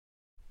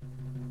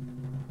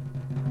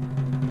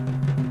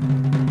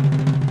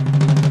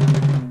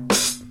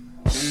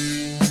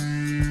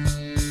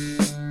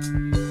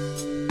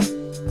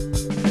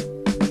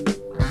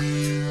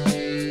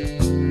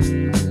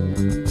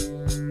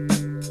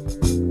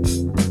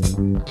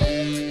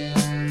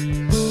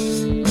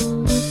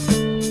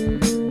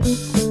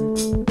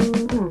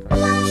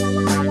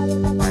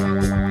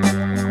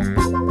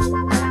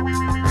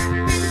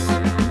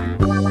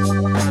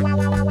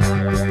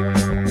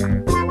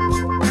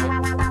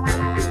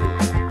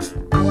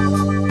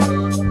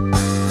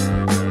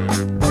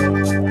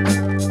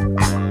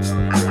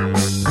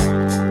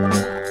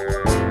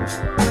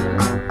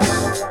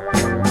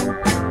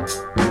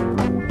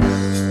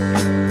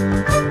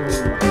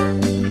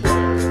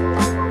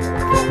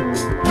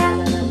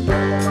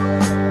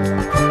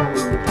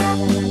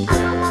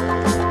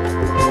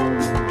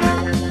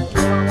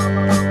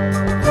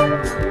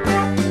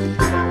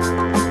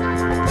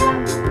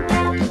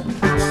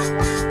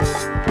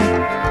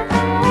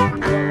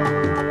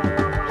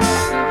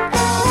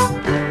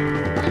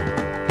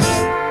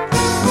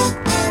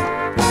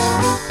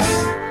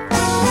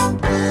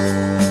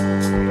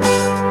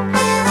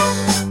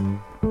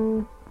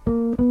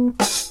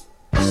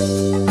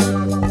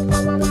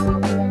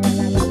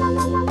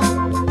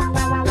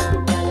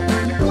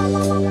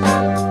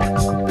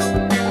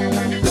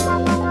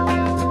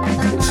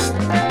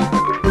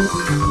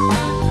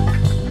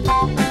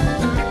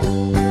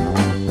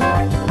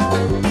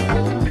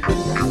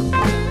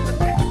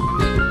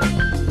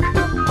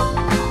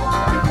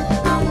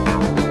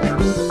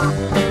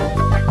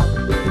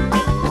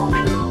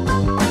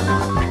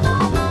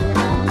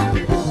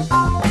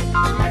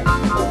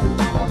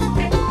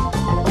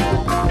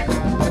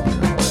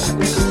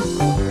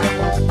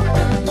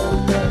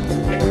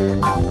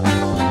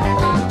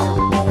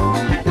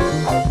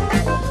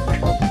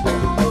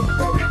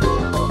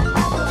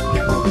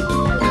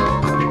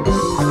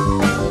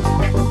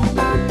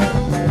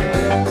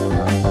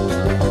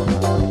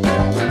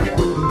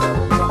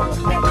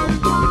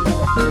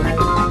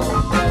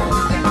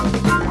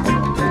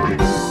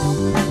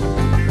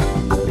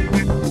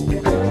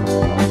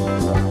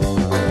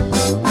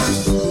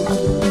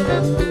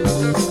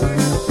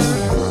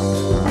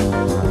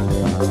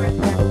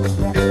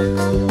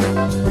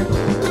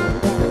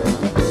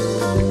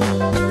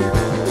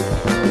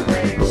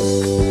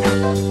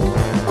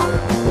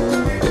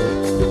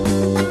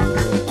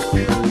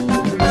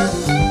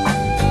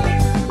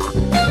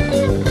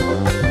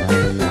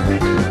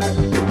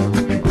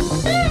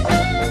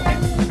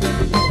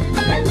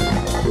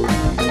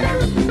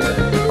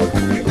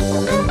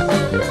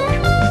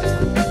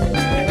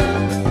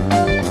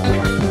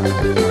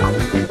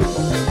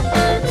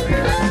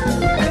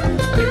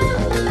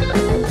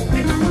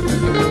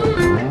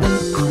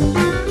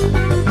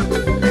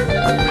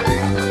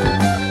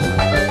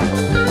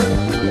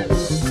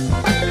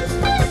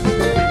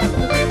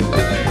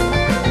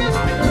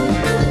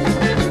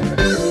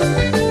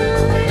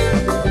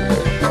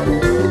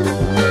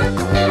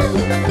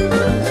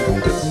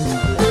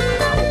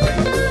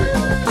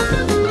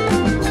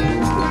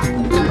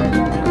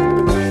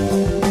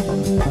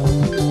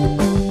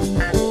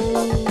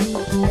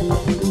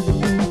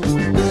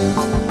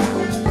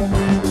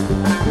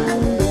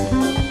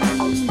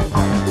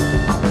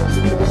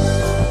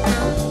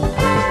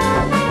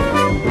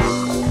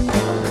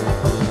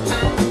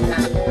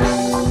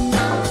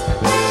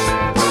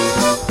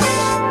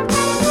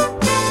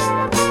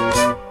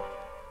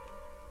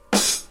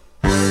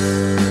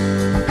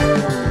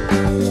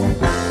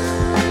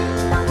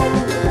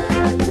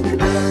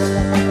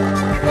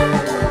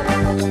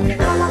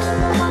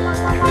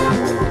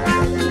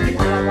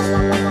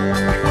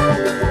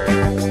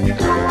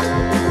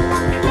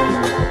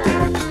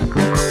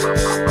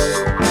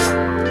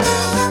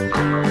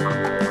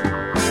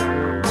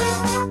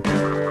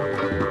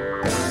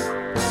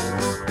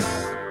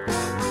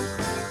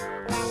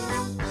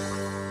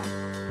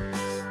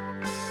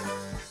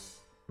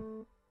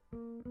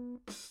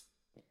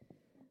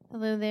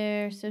Hello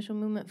there, social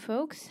movement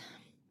folks.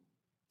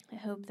 I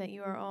hope that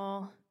you are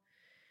all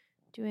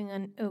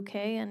doing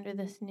okay under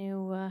this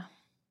new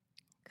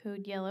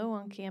Code Yellow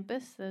on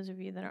campus. Those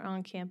of you that are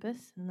on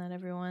campus, and that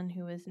everyone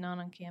who is not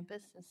on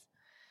campus is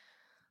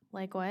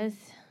likewise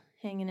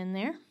hanging in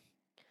there.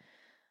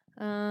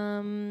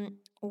 I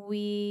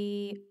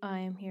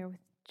am here with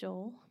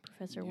Joel,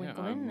 Professor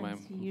Winkleman, as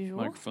usual.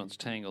 My microphone's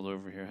tangled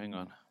over here. Hang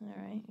on. All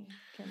right, you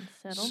can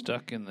settle.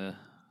 Stuck in the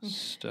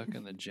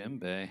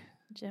djembe.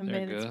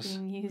 Djembe that's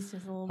being used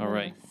as a little bit of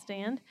a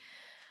stand.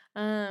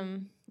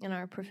 In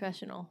our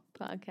professional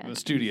podcast. The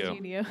studio.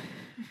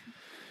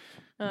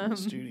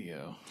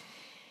 Studio.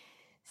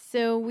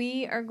 So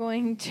we are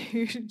going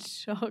to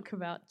talk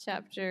about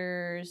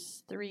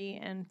chapters 3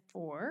 and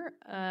 4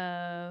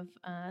 of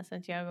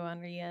Santiago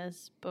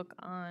Enria's book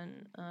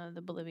on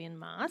the Bolivian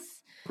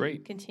Mas.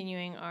 Great.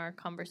 Continuing our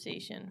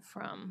conversation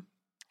from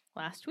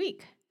last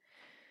week.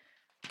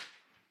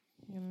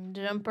 You can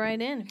jump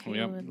right in if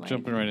you would like.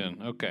 Jumping right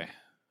in. Okay.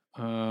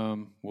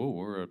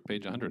 We're at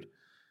page 100.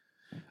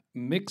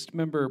 Mixed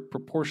member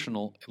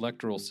proportional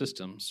electoral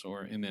systems,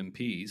 or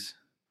MMPs,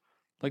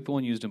 like the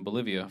one used in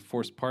Bolivia,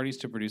 force parties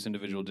to produce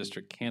individual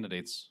district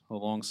candidates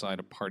alongside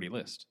a party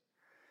list.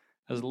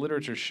 As the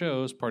literature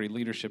shows, party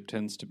leadership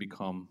tends to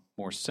become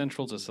more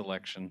central to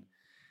selection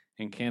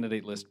and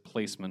candidate list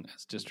placement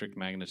as district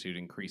magnitude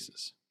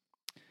increases.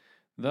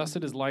 Thus,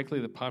 it is likely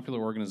that popular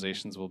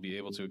organizations will be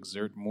able to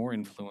exert more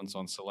influence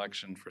on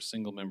selection for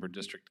single-member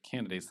district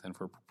candidates than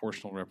for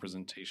proportional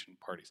representation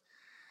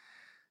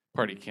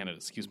party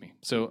candidates,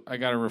 So I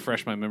got to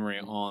refresh my memory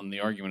on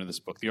the argument of this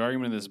book. The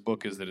argument of this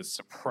book is that it's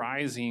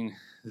surprising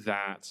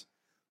that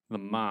the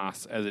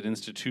MAS, as it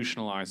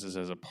institutionalizes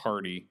as a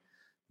party,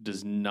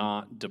 does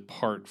not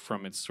depart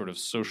from its sort of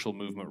social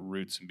movement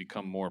roots and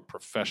become more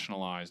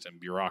professionalized and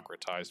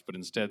bureaucratized, but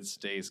instead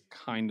stays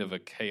kind of a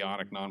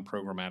chaotic,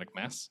 non-programmatic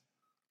mess.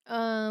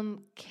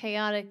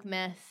 Chaotic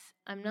mess.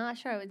 I'm not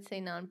sure I would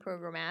say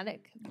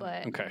non-programmatic,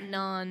 but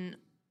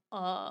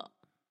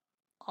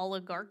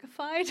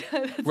oligarchified.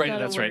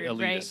 That's right.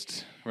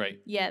 Elitist. Right.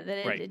 Yeah,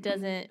 that it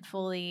doesn't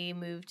fully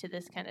move to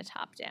this kind of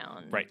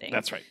top-down thing.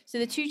 That's right. So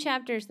the two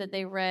chapters that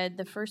they read,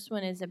 the first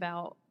one is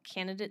about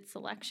candidate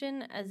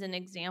selection as an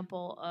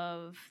example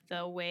of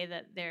the way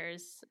that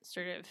there's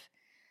sort of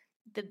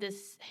that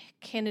this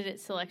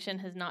candidate selection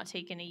has not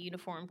taken a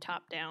uniform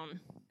top-down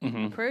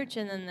approach.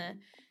 And then the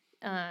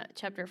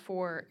chapter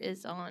 4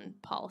 is on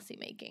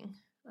policymaking,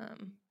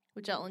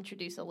 which I'll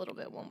introduce a little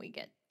bit when we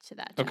get to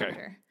that chapter.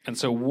 Okay. And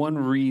so one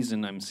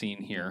reason I'm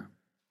seeing here...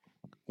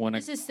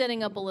 This is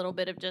setting up a little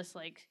bit of just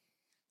like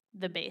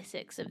the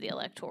basics of the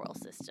electoral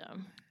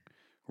system.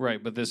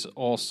 Right, but this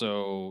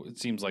also, it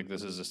seems like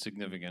this is a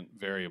significant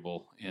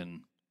variable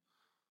in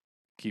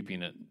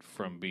keeping it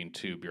from being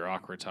too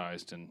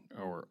bureaucratized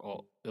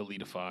or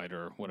elitified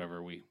or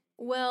whatever we...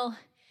 Well,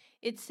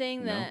 it's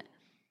saying that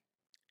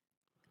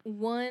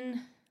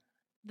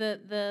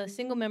the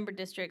single-member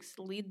districts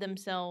lead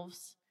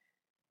themselves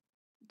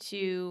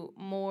to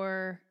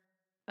more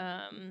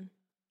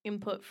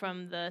input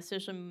from the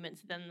social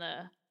movements than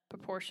the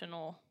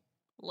proportional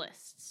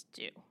lists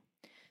do.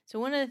 So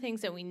one of the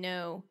things that we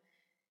know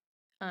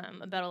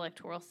about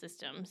electoral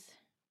systems,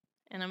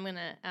 and I'm going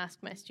to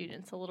ask my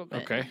students a little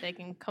bit if they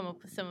can come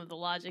up with some of the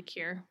logic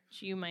here,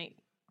 which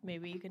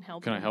maybe you can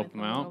help. Can I help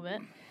them out? A little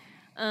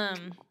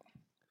bit.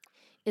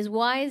 Is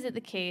why is it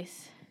the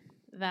case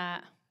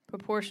that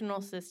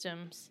proportional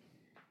systems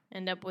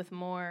end up with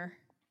more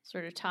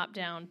sort of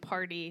top-down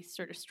party,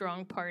 sort of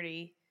strong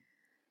party,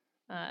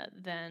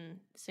 than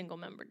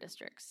single-member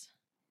districts?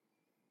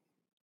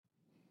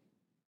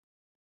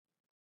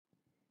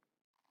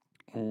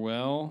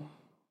 Well...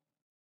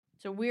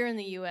 So we're in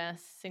the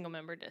U.S.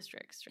 single-member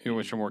districts, right?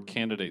 Which are more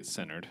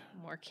candidate-centered.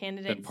 More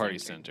candidate-centered. Than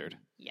party-centered.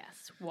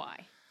 Yes.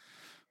 Why?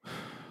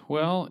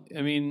 Well,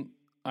 I mean,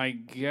 I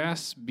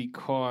guess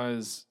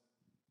because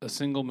a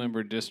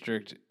single-member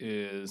district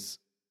is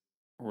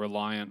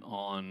reliant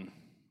on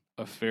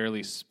a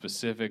fairly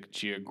specific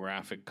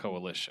geographic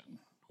coalition,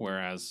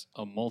 whereas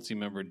a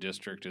multi-member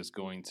district is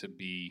going to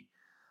be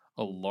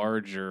a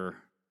larger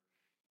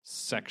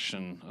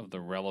section of the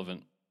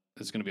relevant,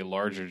 it's going to be a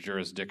larger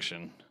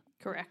jurisdiction.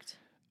 Correct.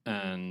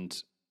 And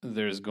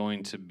there's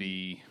going to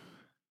be,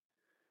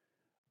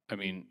 I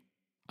mean,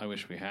 I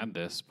wish we had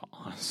this, but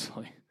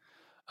honestly,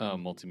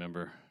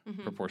 multi-member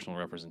proportional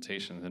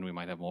representation, then we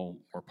might have more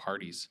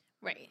parties.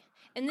 Right.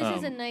 And this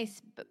is a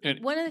nice,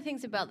 one of the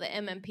things about the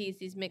MMPs,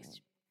 these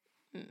mixed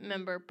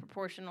member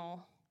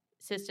proportional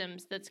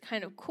systems that's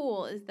kind of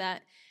cool is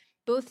that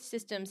both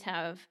systems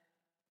have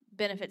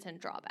benefits and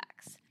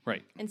drawbacks.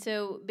 Right. And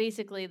so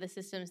basically the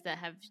systems that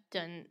have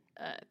done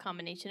a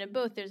combination of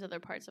both, there's other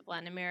parts of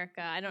Latin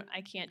America.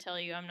 I can't tell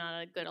you, I'm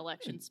not a good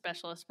election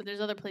specialist, but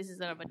there's other places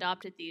that have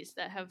adopted these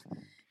that have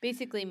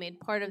basically made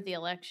part of the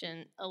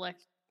election,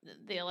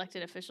 the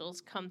elected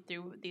officials come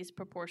through these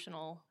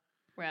proportional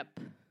rep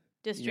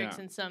districts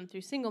and some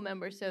through single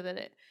members so that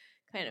it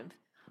kind of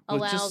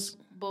allows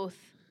both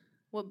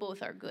what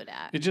both are good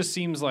at. It just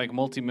seems like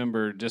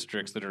multi-member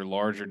districts that are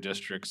larger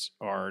districts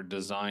are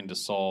designed to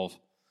solve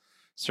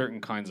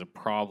certain kinds of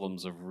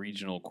problems of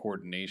regional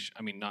coordination.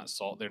 I mean,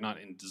 they're not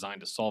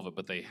designed to solve it,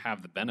 but they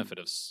have the benefit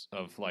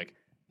of like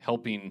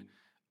helping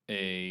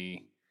with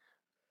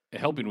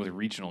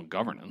regional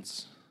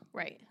governance.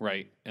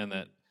 Right. And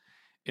that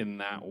in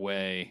that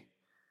way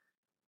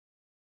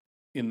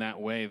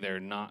they're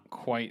not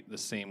quite the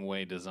same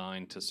way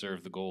designed to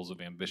serve the goals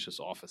of ambitious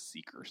office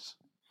seekers.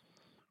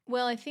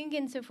 Well, I think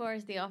insofar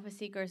as the office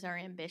seekers are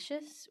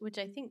ambitious, which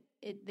I think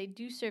they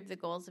do serve the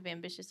goals of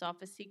ambitious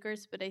office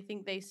seekers, but I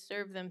think they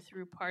serve them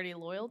through party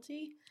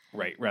loyalty.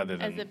 Right, rather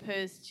than... as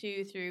opposed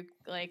to through,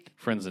 like...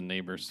 Friends and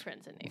neighbors.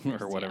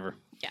 Or whatever.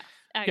 Yeah,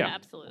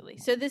 absolutely.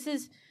 So this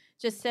is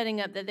just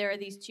setting up that there are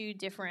these two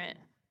different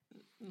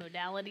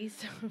modalities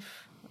of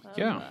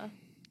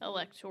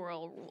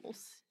electoral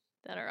rules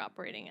that are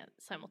operating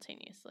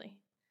simultaneously.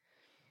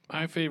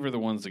 I favor the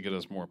ones that get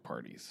us more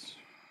parties.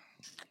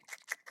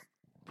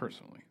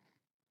 Personally.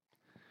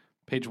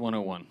 Page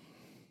 101.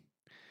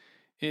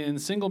 In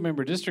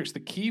single-member districts, the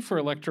key for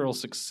electoral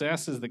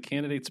success is the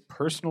candidate's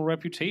personal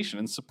reputation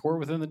and support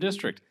within the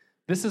district.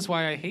 This is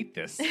why I hate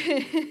this.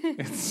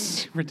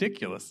 It's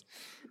ridiculous.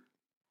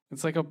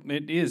 It's like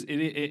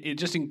it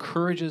just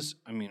encourages,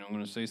 I mean, I'm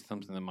going to say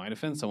something that might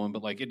offend someone,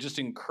 but like it just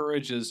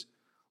encourages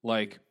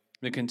like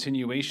the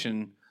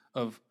continuation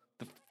of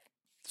the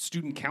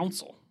student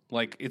council.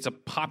 Like it's a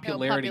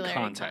popularity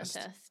contest.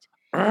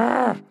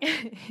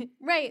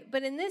 Right,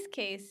 but in this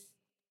case,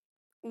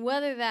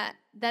 whether that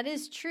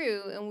is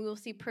true, and we will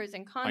see pros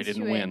and cons. I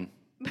didn't win.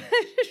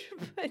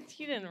 But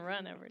you didn't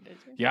run ever, did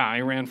you? Yeah,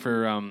 I ran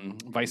for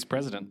vice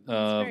president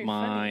of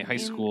my high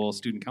school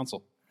student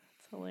council.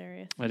 It's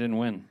hilarious. I didn't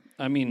win.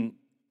 I mean,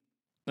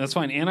 that's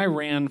fine. And I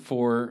ran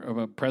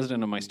for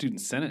president of my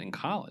student senate in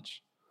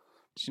college.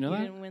 Did you know that?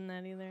 You didn't win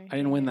that either. I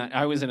didn't win that.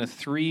 I was in a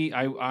 3.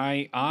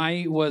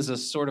 I was a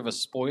sort of a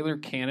spoiler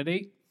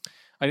candidate.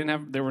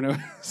 There were no,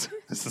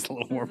 this is a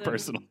little more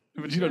personal,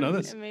 but you don't know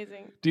this.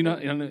 Amazing. Do you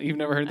not, you've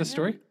never heard this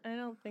story? I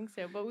don't think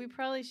so, but we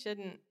probably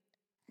shouldn't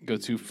go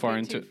too far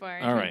into it.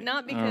 All right.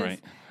 Not because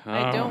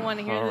I don't want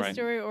to hear the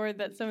story or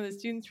that some of the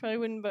students probably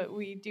wouldn't, but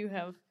we do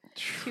have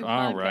two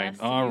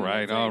podcasts. All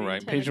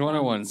right. Page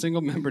 101,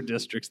 single-member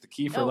districts, the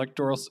key for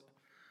electoral...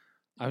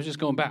 I was just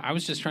going back. I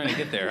was just trying to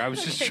get there. I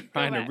was just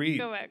trying to read.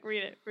 Go back.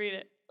 Read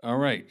it. All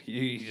right.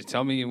 You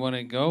tell me you want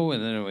to go,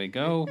 and then we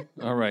go.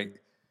 All right.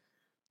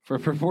 For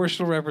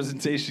proportional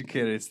representation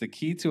candidates, the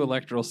key to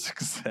electoral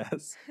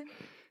success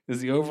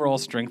is the overall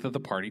strength of the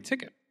party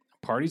ticket.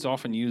 Parties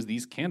often use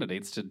these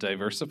candidates to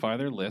diversify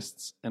their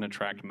lists and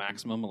attract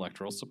maximum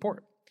electoral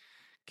support.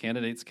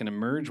 Candidates can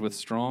emerge with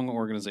strong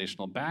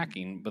organizational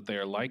backing, but they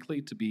are likely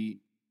to be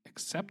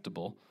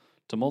acceptable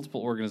to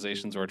multiple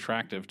organizations or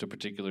attractive to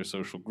particular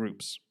social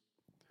groups.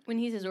 When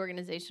he says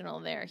organizational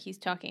there, he's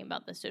talking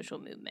about the social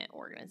movement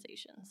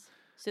organizations.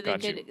 So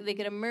they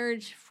could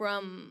emerge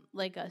from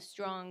like a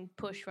strong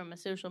push from a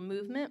social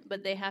movement,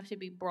 but they have to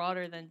be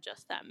broader than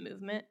just that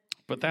movement.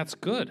 But that's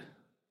good.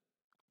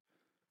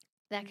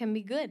 That can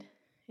be good,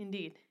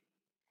 indeed.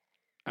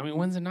 I mean,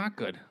 when's it not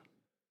good?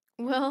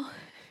 Well,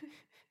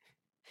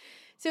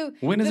 so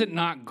when is it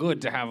not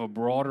good to have a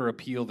broader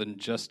appeal than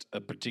just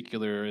a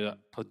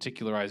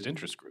particularized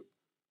interest group?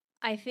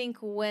 I think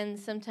when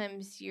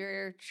sometimes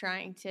you're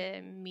trying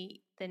to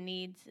meet the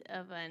needs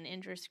of an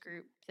interest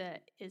group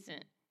that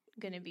isn't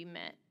going to be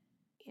met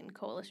in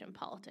coalition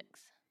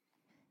politics.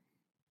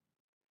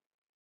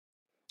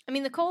 I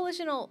mean, the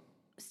coalitional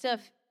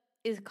stuff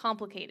is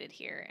complicated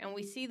here, and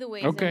we see the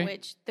ways in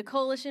which the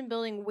coalition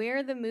building,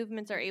 where the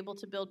movements are able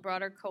to build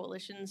broader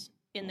coalitions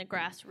in the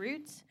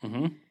grassroots,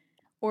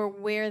 or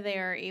where they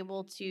are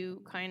able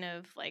to kind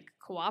of like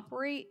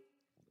cooperate,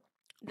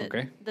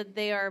 that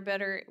they are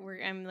better,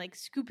 I'm like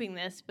scooping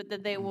this, but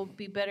that they will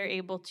be better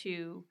able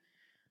to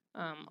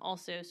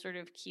also sort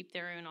of keep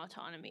their own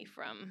autonomy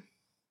from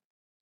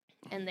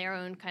and their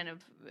own kind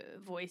of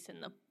voice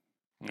in the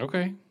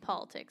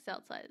politics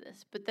outside of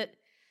this. But that,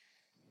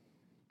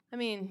 I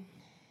mean,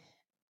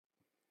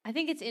 I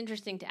think it's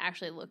interesting to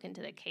actually look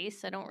into the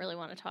case. I don't really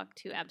want to talk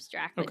too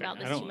abstractly about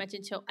this too much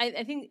until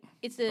I think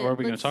it's a... Or are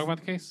we going to talk about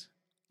the case?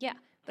 Yeah,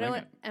 but I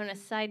want to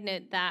side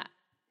note that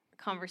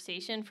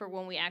conversation for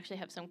when we actually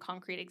have some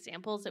concrete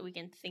examples that we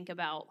can think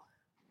about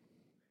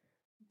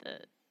the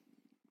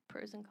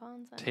pros and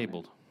cons.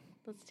 Tabled.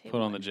 Let's table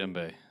Put on the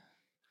djembe.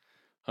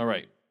 All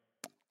right.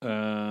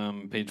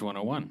 Page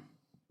 101.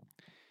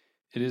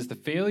 It is the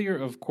failure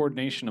of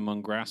coordination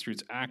among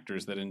grassroots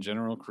actors that in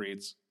general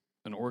creates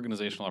an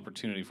organizational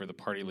opportunity for the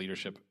party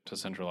leadership to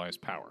centralize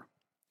power.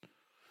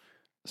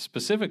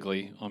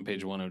 Specifically, on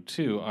page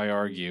 102, I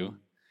argue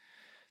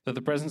that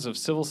the presence of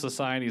civil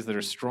societies that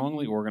are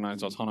strongly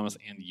organized, autonomous,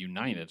 and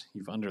united,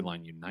 you've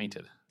underlined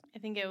united. I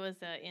think it was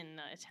in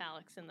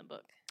italics in the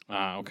book.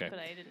 Okay. But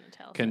I didn't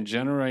italics. Can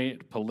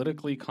generate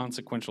politically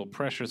consequential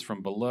pressures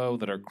from below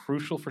that are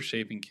crucial for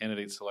shaping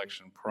candidate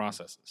selection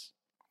processes.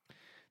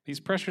 These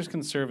pressures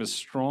can serve as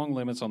strong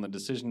limits on the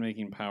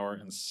decision-making power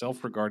and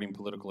self-regarding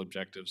political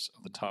objectives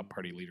of the top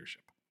party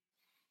leadership.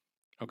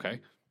 Okay.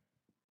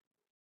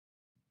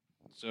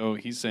 So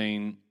he's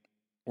saying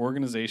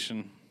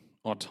organization,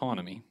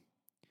 autonomy,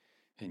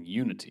 and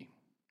unity.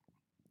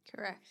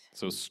 Correct.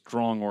 So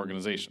strong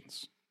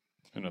organizations,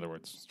 in other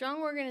words.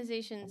 Strong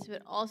organizations,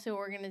 but also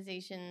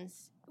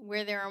organizations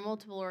where there are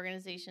multiple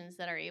organizations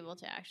that are able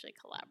to actually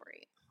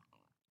collaborate.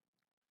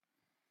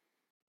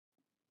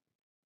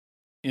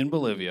 In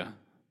Bolivia,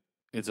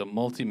 it's a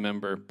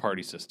multi-member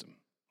party system,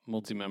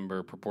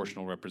 multi-member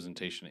proportional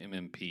representation,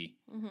 MMP,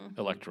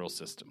 electoral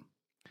system,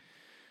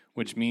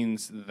 which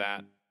means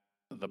that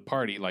the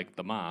party, like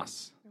the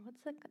MAS...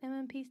 What's the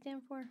MMP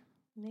stand for?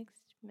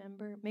 Mixed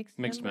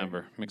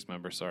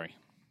member, sorry.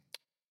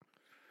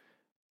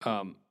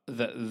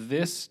 That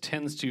this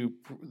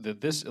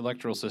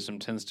electoral system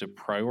tends to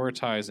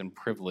prioritize and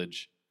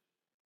privilege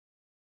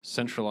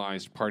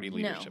centralized party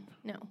leadership.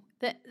 No.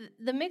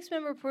 The mixed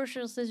member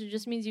proportional system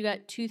just means you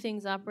got two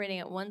things operating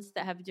at once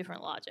that have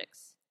different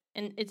logics.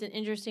 And it's an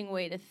interesting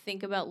way to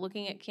think about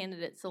looking at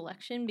candidate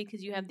selection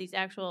because you have these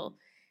actual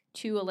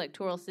two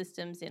electoral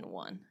systems in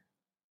one.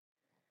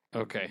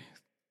 Okay.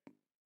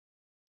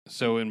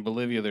 So in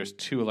Bolivia, there's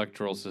two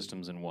electoral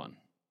systems in one.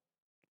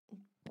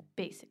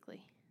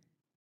 Basically.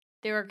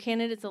 There are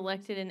candidates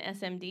elected in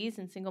SMDs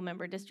and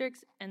single-member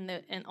districts, and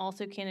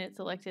also candidates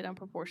elected on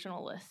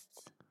proportional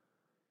lists.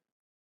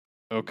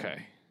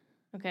 Okay.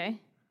 Okay?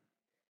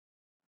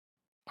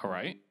 All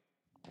right.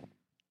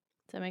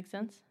 Does that make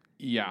sense?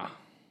 Yeah.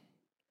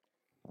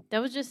 That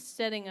was just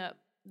setting up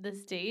the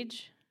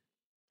stage.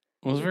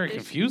 Well, it was very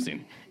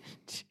confusing.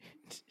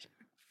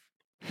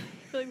 I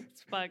feel like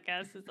this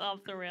podcast is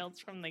off the rails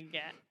from the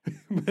get.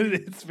 But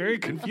it's very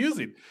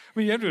confusing. I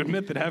mean, you have to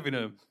admit that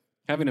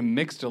having a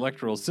mixed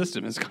electoral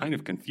system is kind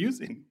of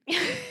confusing.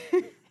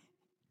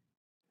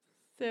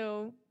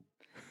 So,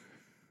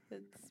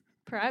 it's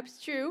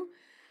perhaps true.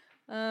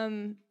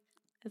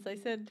 As I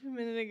said a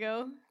minute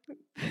ago.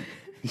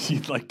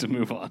 You'd like to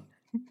move on.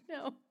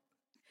 No.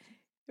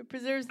 It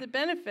preserves the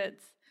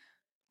benefits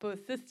of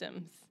both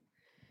systems,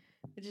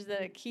 which is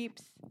that it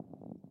keeps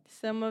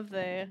some of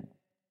the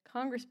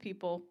Congress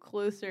people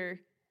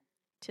closer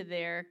to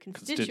their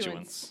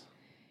constituents.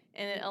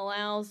 And it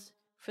allows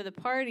for the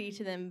party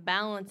to then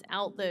balance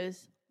out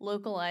those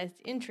localized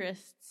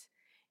interests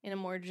in a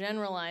more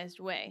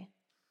generalized way.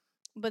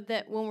 But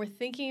that when we're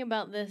thinking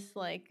about this,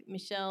 like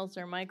Michelle's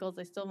or Michael's,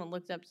 I still haven't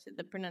looked up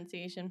the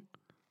pronunciation,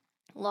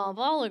 law of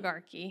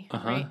oligarchy,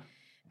 right?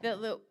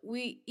 That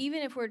we,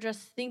 even if we're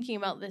just thinking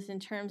about this in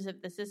terms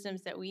of the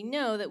systems that we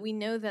know that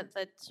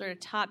the sort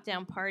of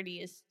top-down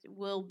party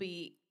will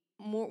be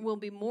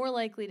more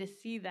likely to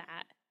see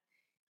that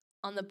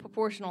on the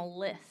proportional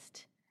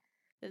list.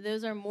 That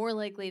those are more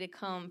likely to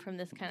come from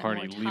this kind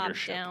party of more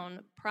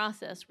top-down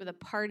process where the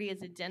party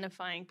is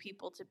identifying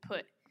people to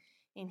put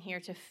in here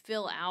to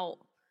fill out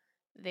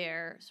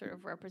their sort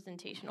of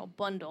representational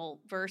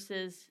bundle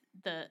versus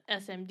the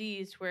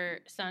SMDs where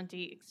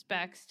Santi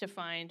expects to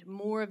find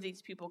more of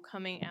these people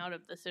coming out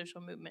of the social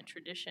movement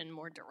tradition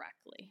more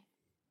directly.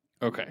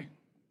 Okay.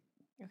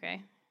 Okay.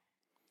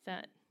 Is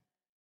that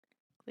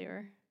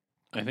clearer?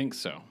 I think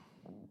so.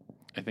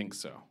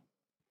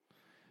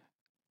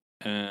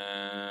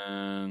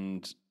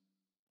 And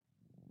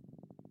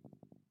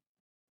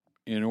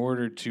in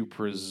order to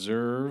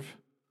preserve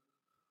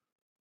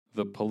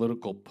the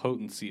political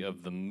potency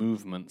of the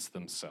movements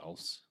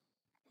themselves,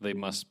 they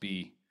must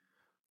be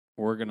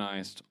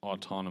organized,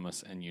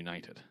 autonomous, and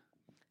united.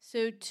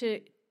 So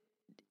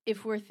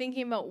if we're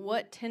thinking about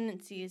what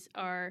tendencies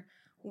are,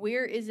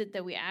 where is it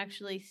that we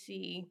actually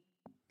see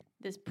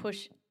this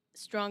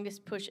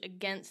strongest push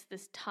against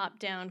this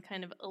top-down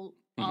kind of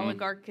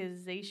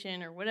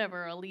oligarchization or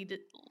whatever,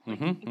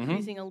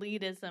 increasing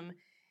elitism?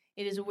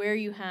 It is where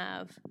you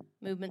have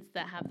movements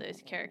that have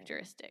those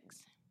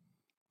characteristics.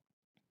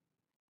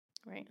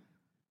 Right.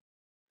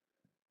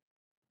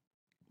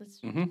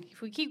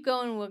 If we keep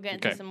going, we'll get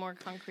into some more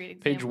concrete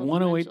examples. Page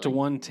 108 to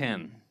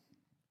 110.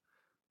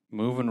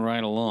 Moving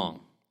right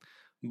along.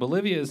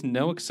 Bolivia is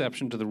no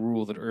exception to the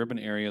rule that urban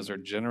areas are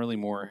generally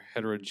more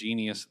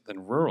heterogeneous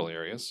than rural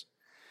areas.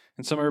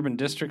 In some urban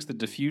districts, the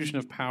diffusion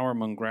of power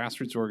among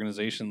grassroots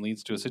organizations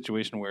leads to a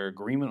situation where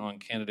agreement on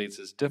candidates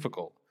is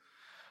difficult.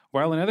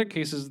 While in other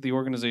cases, the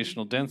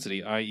organizational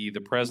density, i.e.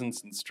 the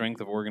presence and strength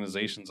of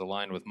organizations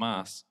aligned with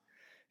MAS,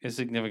 is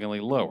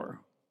significantly lower.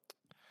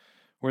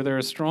 Where there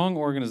are strong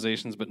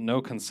organizations but no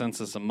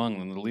consensus among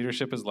them, the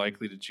leadership is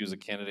likely to choose a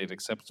candidate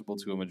acceptable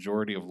to a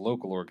majority of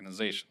local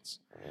organizations.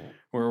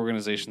 Where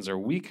organizations are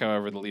weak,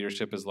 however, the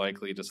leadership is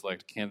likely to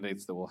select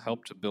candidates that will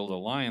help to build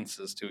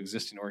alliances to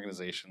existing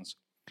organizations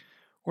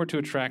or to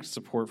attract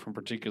support from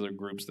particular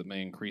groups that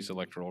may increase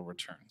electoral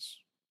returns.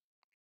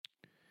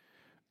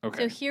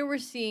 Okay. So here we're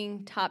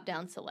seeing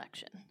top-down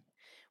selection,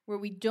 where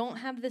we don't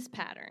have this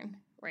pattern,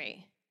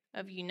 right,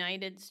 of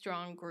united,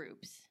 strong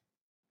groups.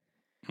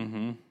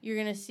 You're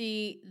going to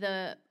see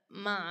the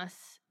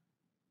MAS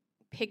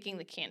picking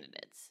the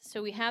candidates.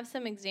 So we have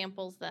some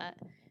examples that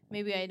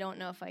maybe I don't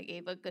know if I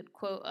gave a good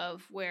quote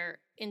of where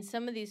in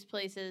some of these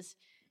places,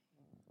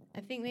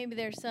 I think maybe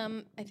there's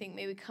some, I think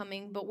maybe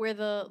coming, but where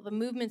the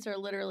movements are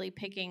literally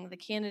picking the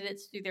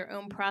candidates through their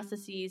own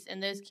processes,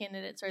 and those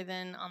candidates are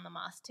then on the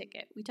Moss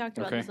ticket. We talked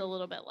about this a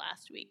little bit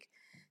last week.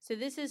 So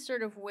this is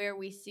sort of where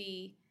we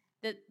see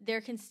that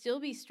there can still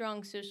be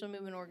strong social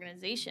movement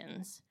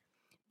organizations,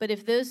 but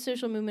if those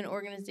social movement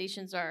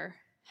organizations are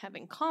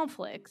having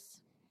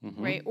conflicts,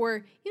 right, or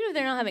even if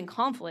they're not having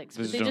conflicts,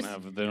 they don't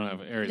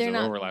have areas of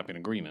overlapping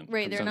agreement,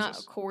 right? Consensus. They're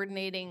not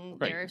coordinating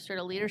their sort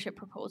of leadership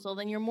proposal.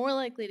 Then you're more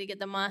likely to get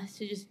the Moss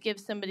to just give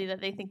somebody that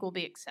they think will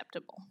be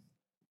acceptable,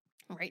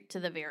 right,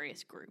 to the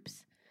various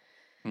groups.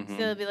 So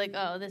they'll be like,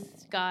 oh, this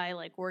guy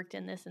like worked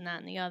in this and that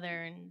and the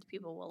other, and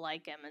people will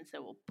like him, and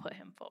so we'll put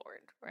him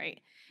forward,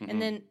 right?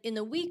 And then in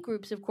the weak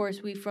groups, of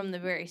course, we from the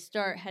very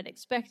start had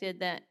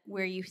expected that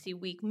where you see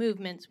weak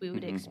movements, we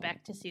would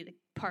expect to see the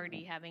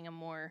party having a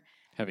more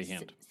heavy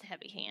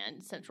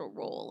hand central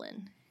role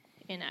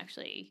in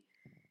actually,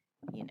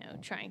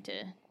 trying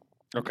to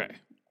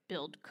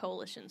build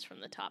coalitions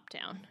from the top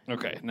down.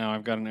 Okay, now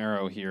I've got an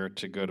arrow here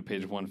to go to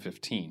page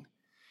 115.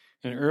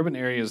 In urban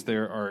areas,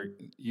 there are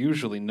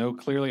usually no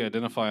clearly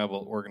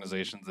identifiable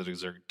organizations that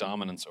exert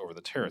dominance over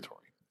the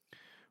territory.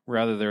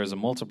 Rather, there is a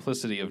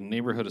multiplicity of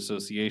neighborhood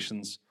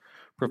associations,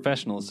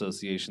 professional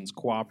associations,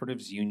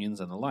 cooperatives, unions,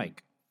 and the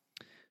like.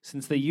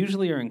 Since they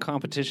usually are in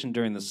competition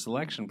during the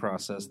selection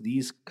process,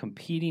 these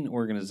competing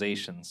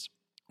organizations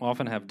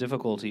often have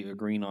difficulty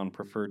agreeing on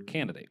preferred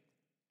candidate.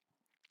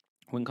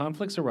 When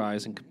conflicts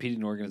arise and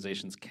competing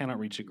organizations cannot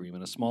reach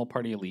agreement, a small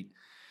party elite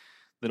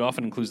that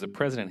often includes the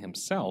president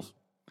himself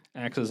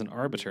acts as an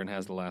arbiter and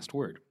has the last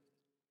word.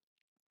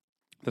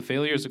 The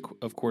failures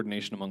of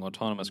coordination among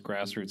autonomous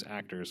grassroots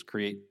actors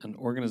create an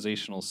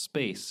organizational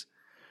space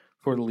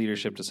for the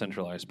leadership to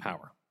centralize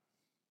power.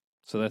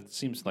 So that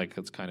seems like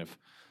it's kind of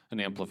an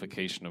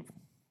amplification of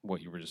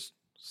what you were just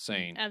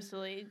saying.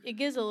 Absolutely. It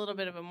gives a little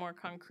bit of a more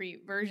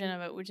concrete version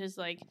of it, which is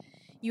like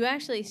you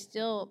actually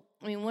still,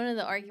 one of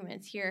the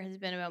arguments here has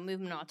been about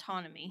movement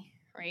autonomy,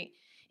 right?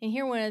 And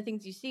here one of the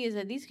things you see is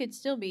that these could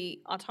still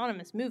be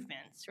autonomous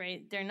movements,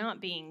 right? They're not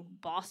being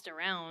bossed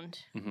around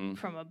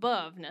from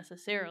above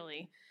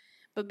necessarily,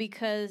 but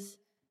because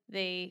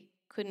they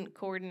couldn't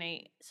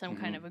coordinate some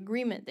kind of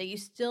agreement, that you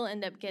still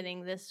end up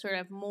getting this sort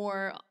of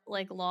more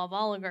like law of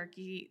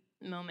oligarchy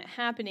moment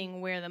happening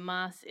where the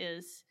Moss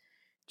is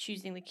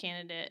choosing the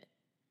candidate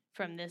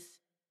from this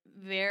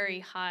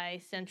very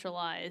high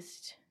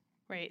centralized,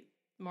 right?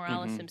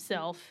 Morales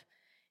himself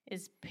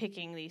is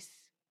picking these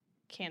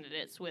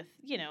candidates with,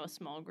 a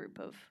small group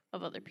of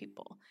other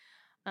people.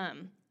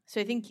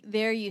 So I think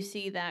there you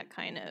see that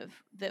kind of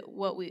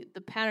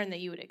the pattern that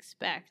you would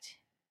expect.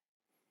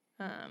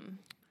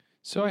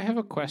 So I have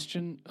a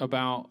question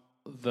about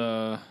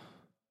the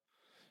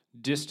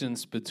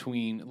distance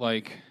between,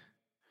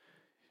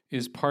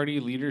 is party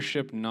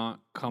leadership not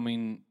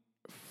coming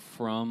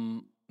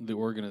from the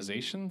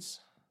organizations?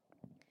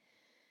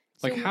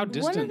 How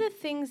distant? One of the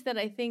things that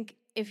I think,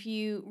 if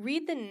you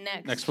read the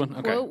next one,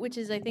 quote, which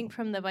is, I think,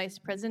 from the vice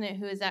president,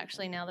 who is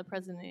actually now the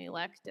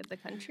president-elect of the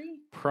country.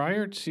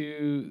 Prior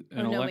to...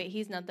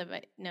 he's not the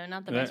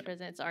vice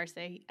president. It's Arce.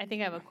 I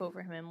think I have a quote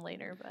from him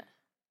later, but...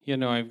 Yeah,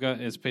 no,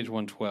 it's page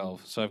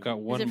 112, so I've got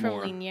one more. Is it from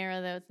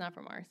Linera, though? It's not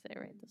from Arce,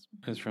 right? This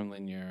one. It's from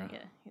Linera. Yeah,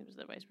 he was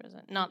the vice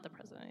president, not the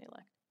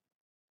president-elect.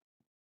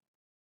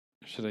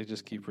 Should I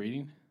just keep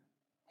reading?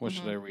 What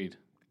should I read?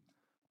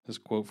 This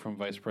quote from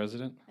vice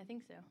president? I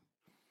think so.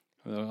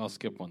 I'll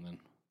skip one then.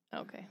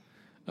 Okay.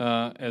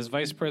 As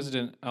Vice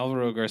President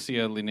Alvaro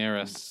Garcia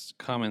Linera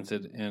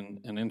commented in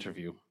an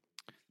interview,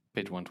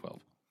 page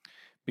 112,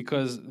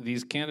 because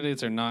these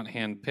candidates are not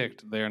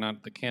handpicked, they are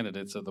not the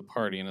candidates of the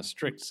party in a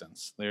strict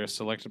sense. They are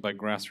selected by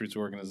grassroots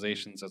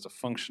organizations as a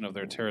function of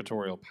their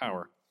territorial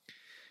power,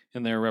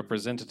 and they are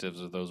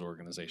representatives of those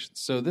organizations.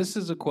 So this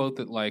is a quote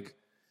that,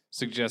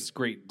 suggests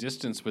great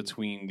distance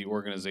between the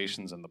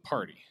organizations and the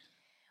party.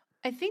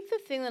 I think the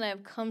thing that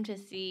I've come to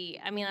see,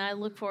 I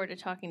look forward to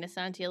talking to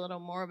Santi a little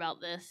more about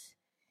this,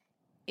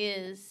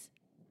 is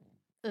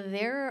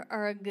there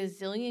are a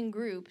gazillion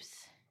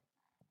groups,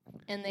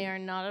 and they are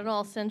not at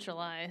all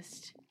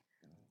centralized.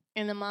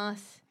 And the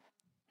Moss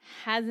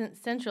hasn't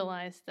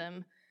centralized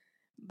them,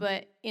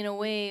 but in a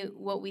way,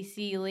 what we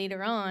see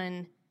later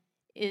on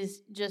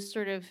is just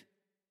sort of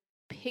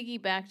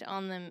piggybacked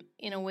on them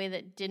in a way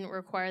that didn't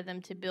require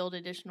them to build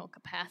additional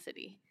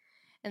capacity.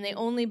 And they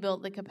only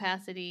built the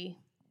capacity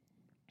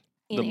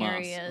in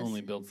areas... The Moss only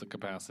builds the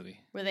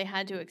capacity. ...where they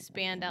had to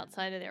expand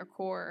outside of their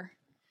core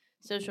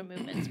social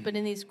movements. But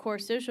in these core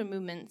social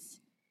movements,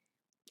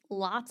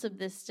 lots of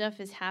this stuff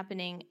is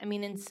happening.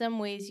 In some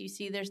ways, you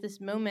see there's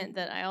this moment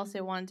that I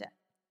also wanted to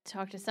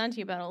talk to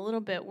Santi about a little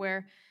bit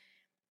where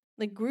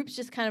the groups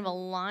just kind of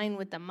align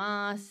with the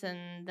Moss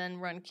and then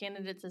run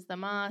candidates as the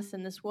Moss.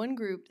 And this one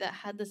group that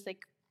had this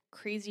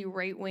crazy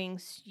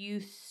right-wing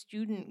youth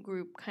student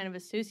group kind of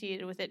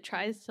associated with it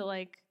tries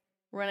to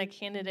run a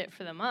candidate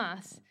for the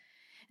Moss.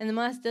 And the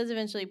Moss does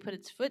eventually put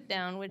its foot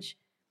down, which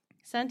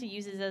Santi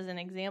uses as an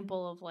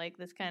example of like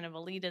this kind of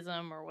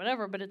elitism or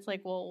whatever, but it's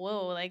like, well,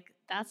 whoa, like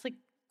that's like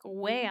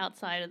way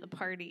outside of the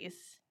party's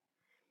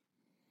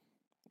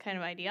kind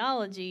of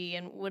ideology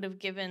and would have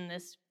given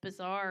this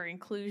bizarre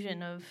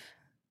inclusion of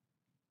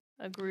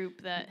a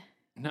group that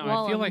No,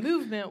 while I feel a like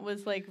movement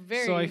was like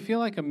very So I feel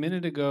like a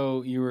minute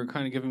ago you were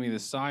kind of giving me the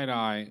side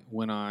eye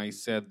when I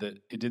said that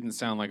it didn't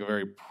sound like a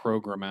very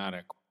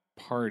programmatic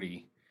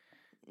party.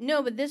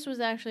 No, but this was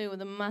actually where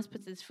the Mas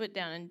puts his foot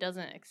down and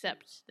doesn't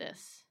accept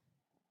this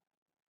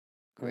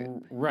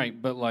group. Right,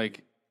 but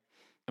like,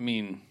 I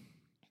mean,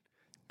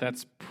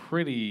 that's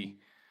pretty.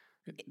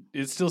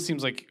 It still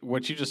seems like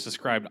what you just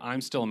described.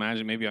 I'm still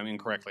imagining. Maybe I'm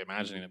incorrectly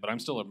imagining it, but I'm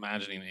still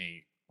imagining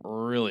a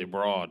really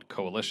broad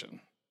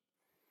coalition.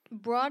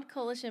 Broad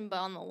coalition, but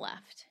on the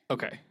left.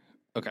 Okay.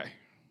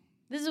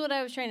 This is what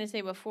I was trying to say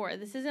before.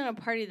 This isn't a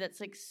party that's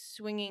like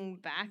swinging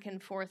back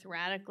and forth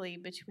radically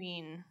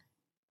between.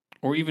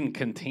 Or even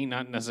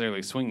not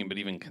necessarily swinging, but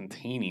even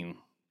containing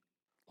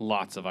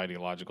lots of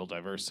ideological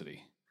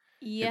diversity.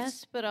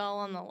 Yes, but all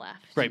on the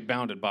left. Right,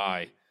 bounded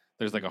by.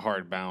 There's like a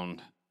hard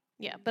bound.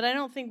 Yeah, but I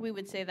don't think we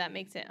would say that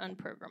makes it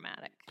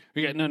unprogrammatic.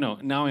 Yeah, no.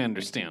 Now I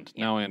understand.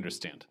 Yeah. Now I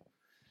understand.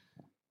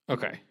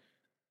 Okay.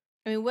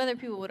 I mean, whether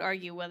people would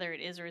argue whether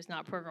it is or is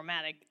not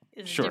programmatic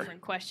is Sure. a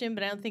different question,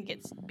 but I don't think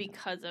it's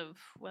because of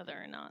whether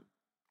or not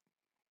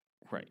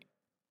Right.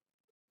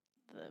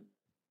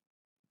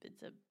 it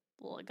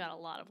got a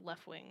lot of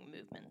left-wing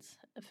movements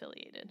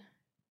affiliated.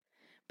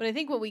 But I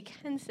think what we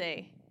can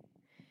say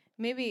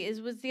maybe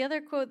was the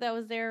other quote that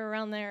was there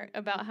around there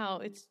about how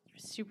it's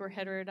super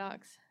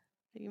heterodox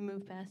that you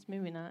move past.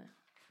 Maybe not.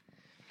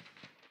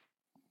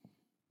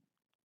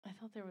 I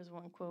thought there was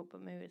one quote,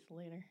 but maybe it's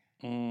later.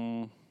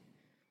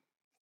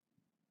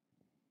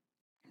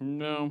 No.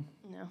 No.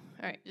 All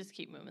right, just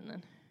keep moving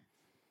then.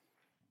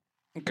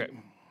 Okay.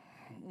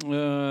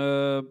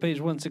 Page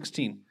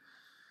 116.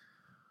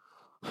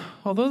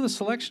 Although the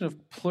selection of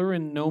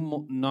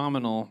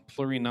plurinominal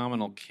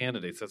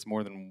candidates, that's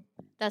more than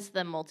That's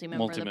the multi-member,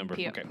 Multi-member,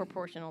 the okay.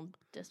 proportional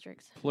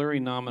districts.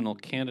 plurinominal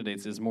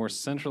candidates is more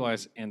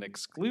centralized and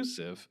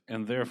exclusive,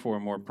 and therefore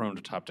more prone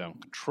to top-down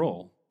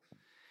control.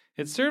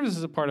 It serves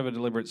as a part of a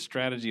deliberate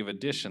strategy of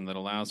addition that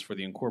allows for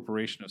the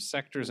incorporation of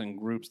sectors and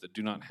groups that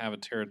do not have a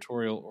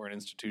territorial or an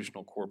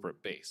institutional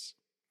corporate base.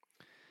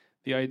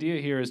 The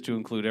idea here is to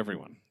include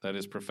everyone, that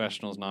is,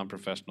 professionals,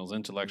 non-professionals,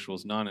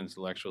 intellectuals,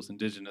 non-intellectuals,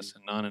 indigenous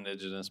and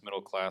non-indigenous,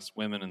 middle class,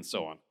 women, and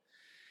so on.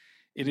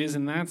 It is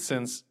in that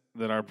sense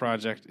that our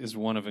project is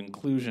one of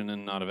inclusion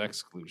and not of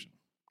exclusion.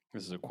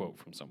 This is a quote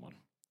from someone,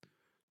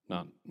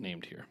 not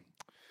named here.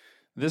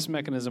 This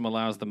mechanism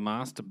allows the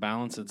MAS to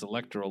balance its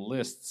electoral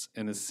lists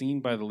and is seen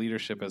by the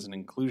leadership as an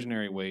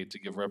inclusionary way to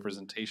give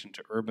representation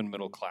to urban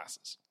middle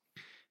classes.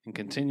 And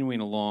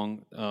continuing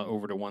along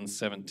over to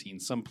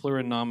 117, some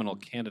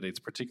plurinominal candidates,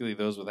 particularly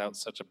those without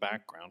such a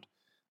background,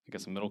 I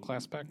guess a middle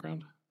class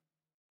background?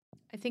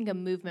 I think a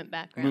movement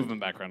background. Movement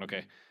background,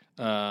 okay.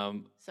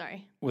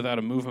 Sorry. Without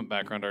a movement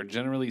background are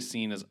generally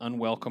seen as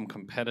unwelcome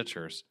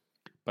competitors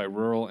by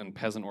rural and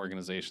peasant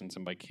organizations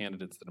and by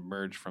candidates that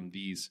emerge from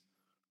these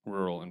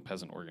rural and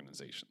peasant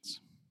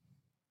organizations.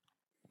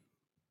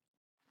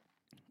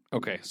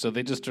 Okay, so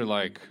they just are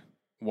like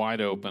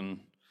wide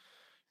open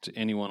to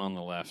anyone on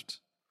the left.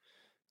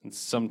 And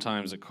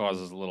sometimes it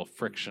causes a little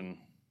friction.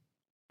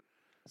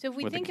 So if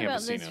we with the think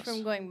about this campesinos.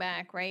 from going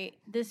back, right?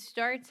 This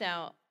starts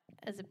out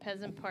as a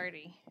peasant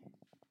party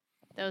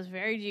that was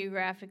very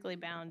geographically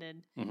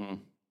bounded, Mm-hmm.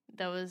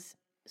 that was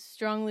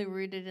strongly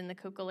rooted in the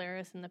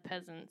Cocaleros and the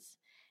peasants,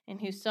 and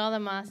who saw the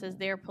MAS as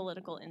their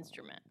political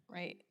instrument,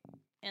 right?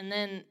 And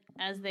then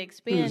as they It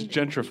was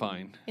expand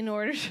gentrifying. in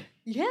order to,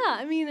 yeah,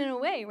 I mean, in a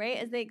way, right?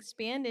 As they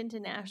expand into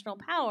national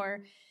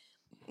power,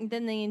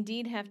 then they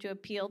indeed have to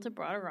appeal to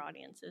broader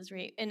audiences,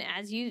 right? And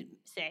as you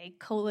say,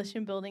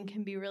 coalition building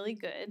can be really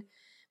good.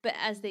 But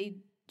as they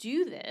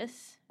do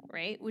this,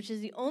 right, which is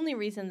the only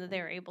reason that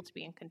they're able to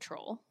be in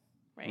control,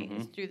 right,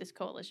 is through this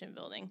coalition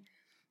building.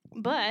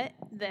 But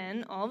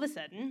then all of a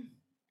sudden,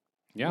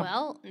 Yeah.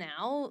 well,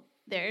 now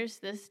there's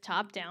this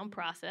top-down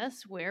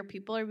process where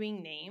people are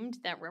being named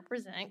that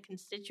represent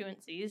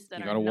constituencies that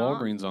You are got a not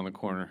Walgreens on the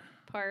corner.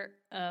 part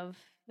of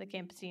the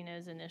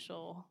campesinos'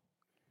 initial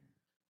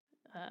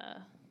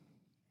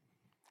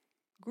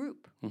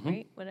group,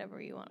 right?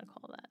 Whatever you want to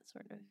call that,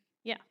 sort of.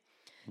 Yeah.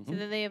 So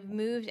that they have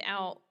moved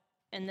out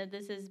and that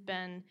this has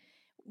been,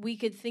 we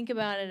could think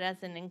about it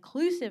as an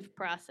inclusive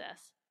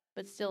process,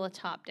 but still a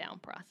top-down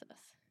process.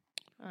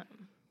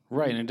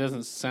 Right, and it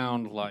doesn't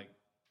sound like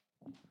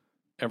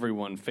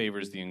everyone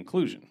favors the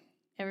inclusion.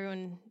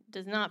 Everyone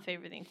does not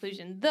favor the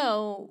inclusion,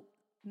 though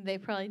they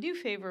probably do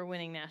favor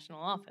winning national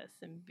office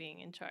and being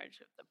in charge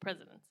of the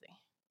presidency.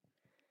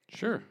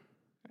 Sure.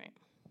 Right.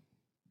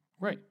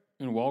 Right.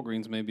 And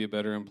Walgreens may be a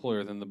better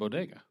employer than the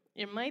bodega.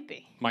 It might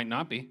be. Might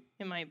not be,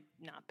 It might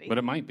not be. but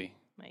it might be.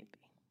 Might be.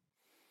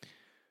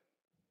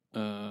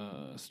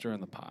 Stir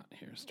in the pot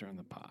here. Stir in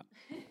the pot.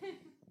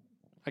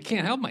 I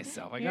can't help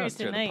myself. I Here gotta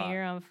stir the tonight, pot.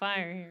 you're on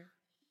fire here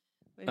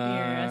with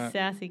your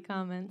sassy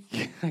comments.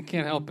 I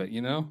can't help it,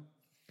 you know?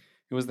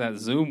 It was that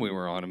Zoom we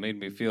were on. It made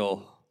me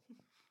feel.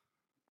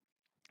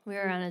 We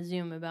were on a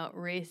Zoom about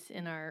race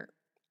in our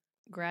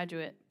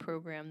graduate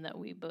program that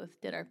we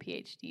both did our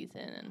PhDs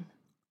in, and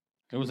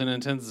It was an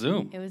intense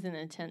Zoom. it was an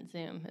intense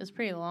Zoom. It was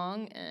pretty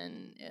long,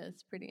 and it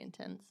was pretty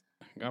intense.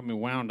 Got me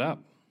wound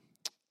up.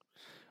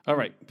 All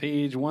right,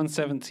 page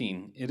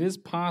 117. It is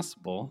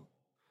possible,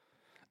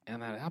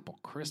 and that apple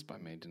crisp I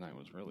made tonight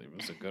was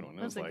a good one.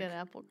 That was a good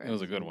apple crisp. It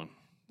was a good one.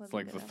 Was It's a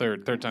like good the apple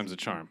third crisp. time's a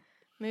charm.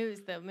 Maybe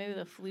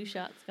the flu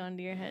shot's gone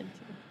to your head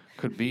too.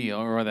 Could be,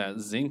 or that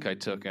zinc I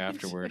took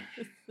afterward.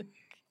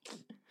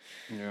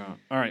 Yeah.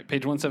 All right,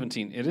 page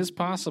 117. It is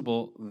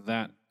possible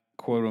that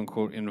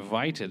quote-unquote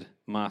invited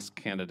mosque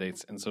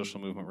candidates and social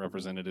movement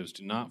representatives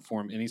do not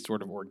form any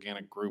sort of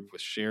organic group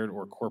with shared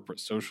or corporate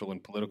social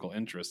and political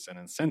interests and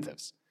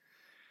incentives.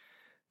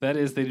 That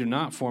is, they do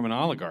not form an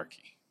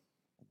oligarchy.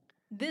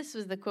 This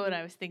was the quote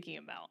I was thinking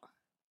about.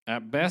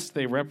 At best,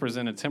 they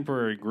represent a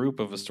temporary group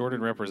of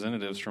assorted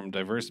representatives from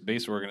diverse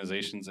base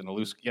organizations in a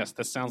loose... Yes,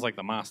 this sounds like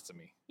the mosque to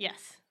me.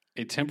 Yes.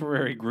 A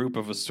temporary group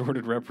of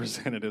assorted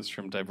representatives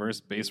from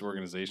diverse base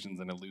organizations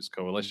in a loose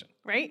coalition.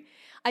 Right?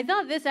 I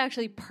thought this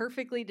actually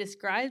perfectly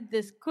described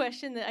this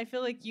question that I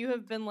feel like you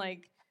have been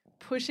like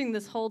pushing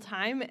this whole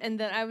time, and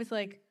that I was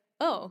like,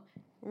 oh,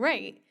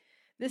 right.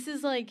 This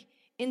is like,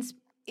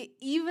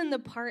 even the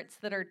parts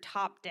that are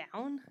top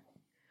down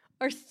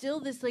are still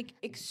this like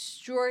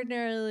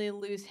extraordinarily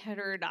loose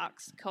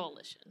heterodox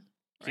coalition.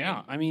 Right?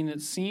 Yeah, I mean,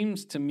 it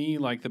seems to me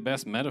like the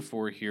best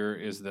metaphor here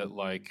is that,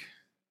 like,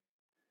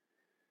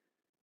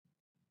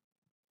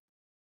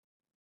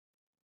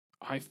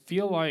 I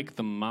feel like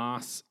the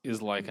moss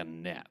is like a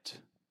net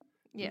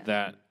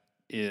that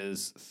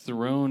is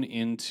thrown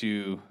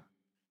into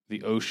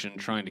the ocean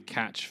trying to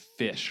catch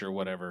fish or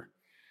whatever.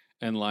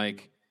 And,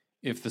 like,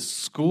 if the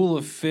school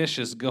of fish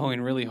is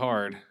going really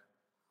hard,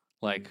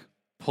 like,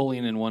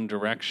 pulling in one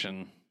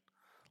direction,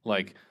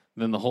 like,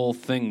 then the whole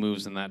thing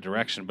moves in that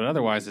direction. But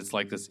otherwise, it's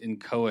like this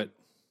inchoate.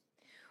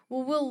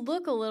 Well, we'll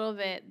look a little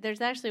bit.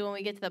 There's actually, when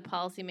we get to the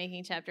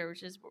policymaking chapter,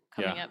 which is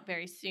coming up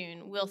very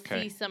soon, we'll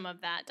see some of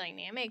that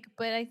dynamic.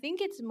 But I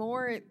think it's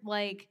more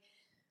like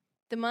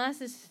the Moss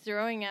is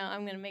throwing out,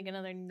 I'm going to make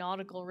another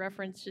nautical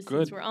reference just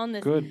since we're on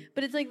this.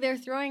 But it's like they're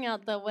throwing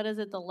out the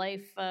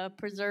life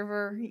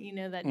preserver,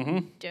 that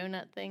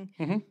donut thing.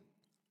 Mm-hmm.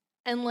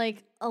 And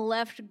like a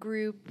left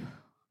group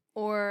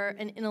or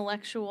an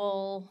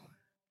intellectual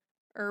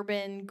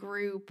urban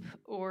group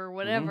or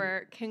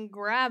whatever can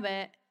grab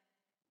it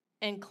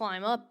and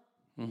climb up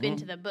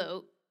into the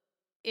boat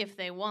if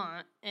they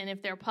want, and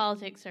if their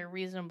politics are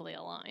reasonably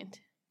aligned.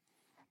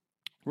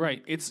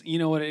 Right. It's,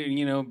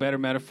 better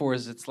metaphor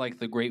is it's like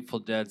the Grateful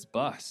Dead's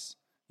bus.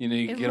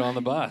 You get on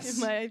the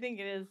bus. I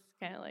think it is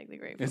kind of like the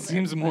Grateful Dead. It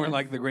seems more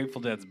like the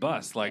Grateful Dead's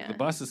bus. Like the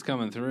bus is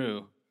coming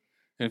through,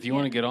 and if you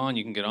want to get on,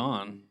 you can get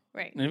on.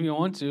 Right. And if you don't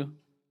want to,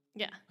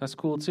 that's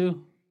cool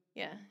too.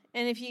 Yeah.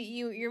 And if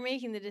you're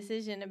making the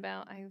decision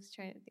about, I was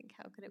trying to think,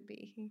 how could it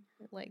be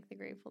like the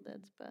Grateful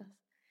Dead's bus?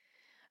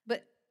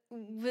 But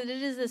it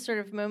is this sort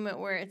of moment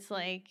where it's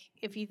like,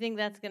 if you think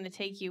that's going to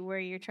take you where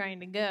you're trying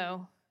to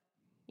go,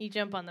 you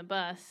jump on the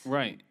bus.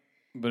 Right.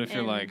 But if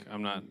you're like,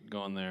 I'm not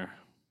going there.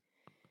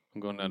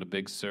 I'm going down to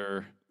Big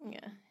Sur.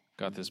 Yeah.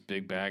 Got this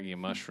big baggie of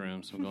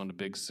mushrooms. I'm going to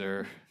Big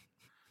Sur.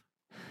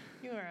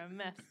 You are a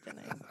mess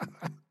tonight.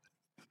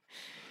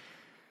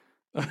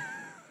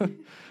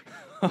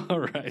 All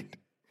right.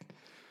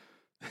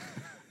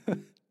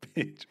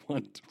 Page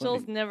 120.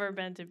 Joel's never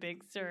been to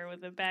Big Sur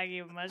with a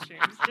baggie of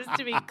mushrooms, just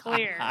to be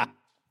clear.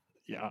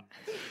 Yeah.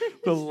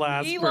 The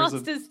last he person.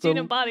 lost his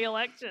student body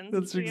elections.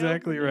 That's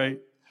exactly right.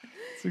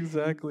 That's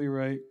exactly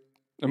right.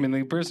 I mean,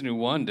 the person who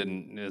won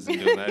isn't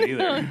doing that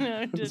either.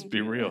 No, Let's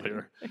be real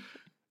here.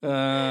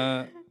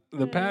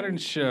 The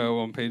patterns show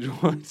on page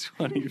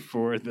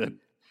 124 that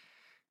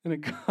in a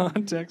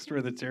context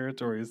where the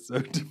territory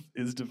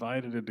is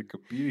divided into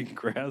competing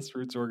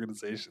grassroots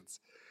organizations,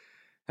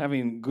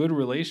 having good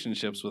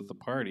relationships with the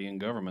party and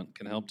government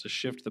can help to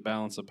shift the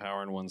balance of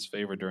power in one's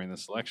favor during the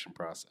selection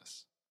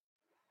process.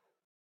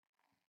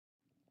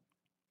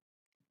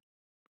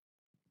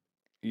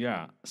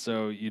 Yeah,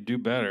 so you do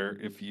better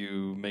if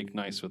you make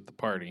nice with the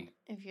party.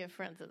 If you have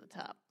friends at the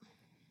top.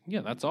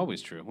 Yeah, that's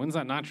always true. When's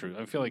that not true?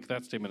 I feel like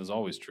that statement is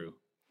always true.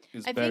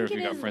 It's better if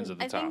you got friends at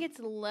the top. I think it's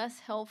less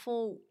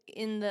helpful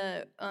in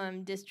the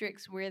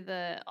districts where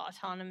the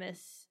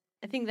autonomous...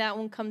 I think that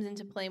one comes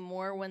into play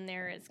more when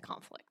there is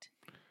conflict,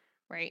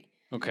 right?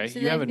 Okay, so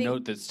you have a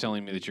note that's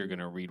telling me that you're going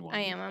to read one.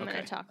 I am. I'm going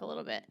to talk a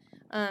little bit.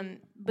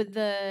 But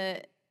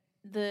I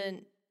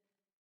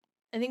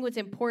think what's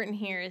important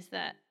here is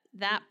that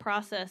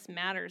process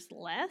matters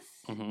less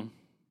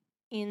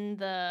in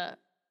the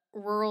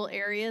rural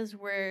areas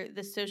where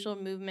the social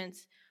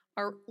movements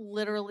are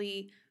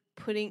literally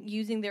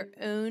using their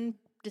own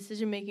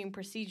decision-making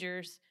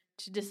procedures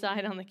to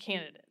decide on the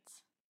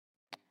candidates.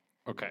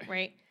 Okay.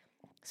 Right?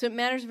 So it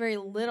matters very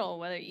little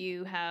whether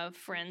you have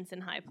friends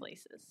in high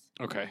places.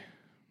 Okay.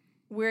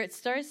 Where it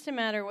starts to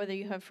matter whether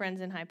you have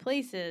friends in high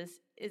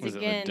places is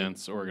again a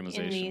dense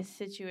organization. in these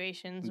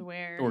situations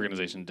where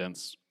organization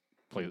dense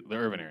the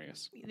urban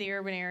areas. The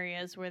urban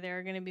areas where there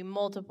are going to be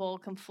multiple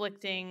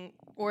conflicting,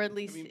 or at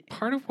least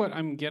Part of what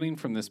I'm getting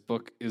from this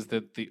book is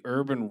that the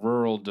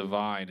urban-rural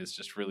divide is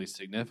just really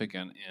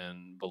significant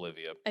in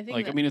Bolivia. I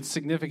think it's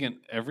significant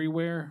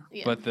everywhere,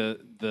 Yeah. but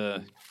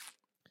the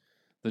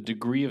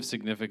degree of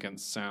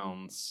significance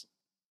sounds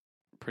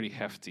pretty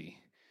hefty,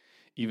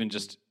 even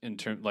just in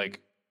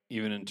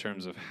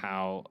terms of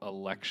how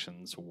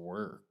elections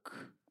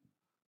work.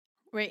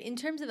 Right, in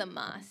terms of the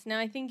MAS. Now,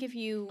 I think if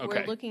you were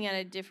Okay. looking at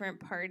a different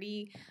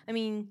party,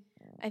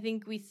 I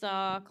think we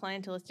saw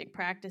clientelistic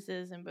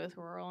practices in both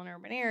rural and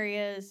urban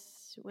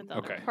areas with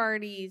other Okay.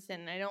 parties,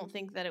 and I don't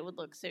think that it would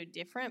look so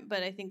different,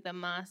 but I think the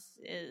MAS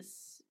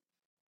is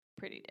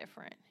pretty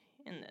different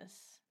in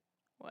this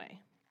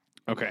way.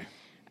 Okay.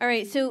 All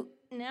right, so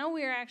now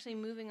we are actually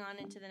moving on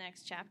into the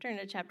next chapter,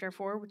 into chapter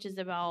 4, which is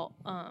about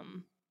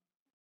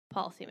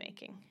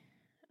policymaking.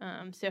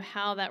 So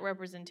how that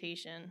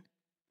representation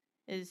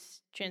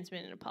is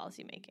transmitted to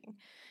policymaking.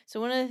 So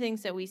one of the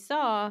things that we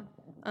saw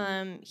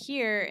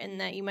here, and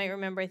that you might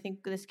remember, I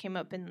think this came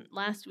up in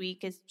last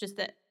week, is just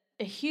that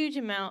a huge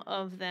amount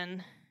of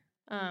then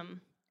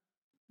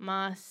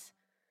MAS,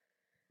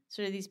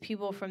 sort of these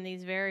people from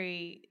these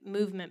very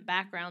movement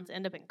backgrounds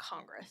end up in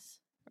Congress,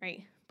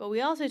 right? But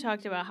we also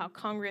talked about how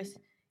Congress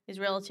is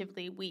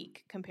relatively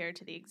weak compared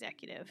to the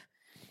executive,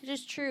 which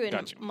is true in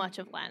much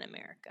of Latin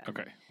America.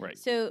 Okay, right.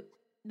 So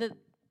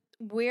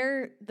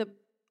where the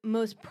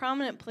most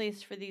prominent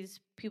place for these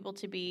people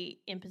to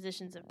be in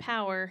positions of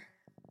power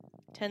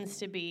tends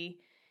to be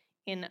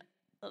in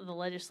the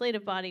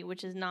legislative body,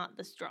 which is not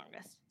the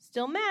strongest.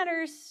 Still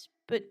matters,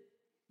 but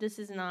this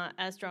is not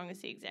as strong as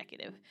the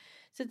executive.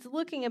 So it's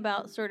looking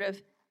about sort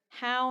of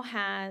how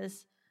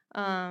has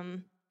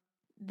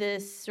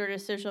this sort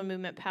of social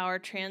movement power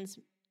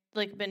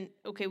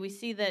we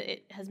see that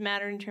it has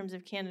mattered in terms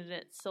of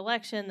candidate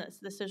selection, that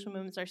the social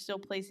movements are still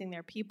placing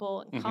their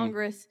people in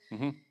Congress.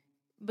 Mm-hmm.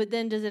 But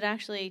then does it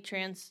actually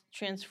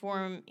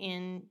transform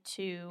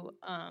into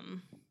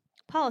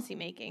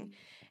policymaking?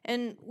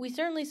 And we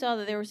certainly saw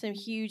that there were some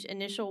huge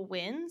initial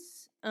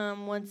wins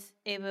once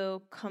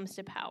Evo comes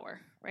to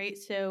power, right?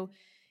 So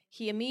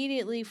he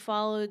immediately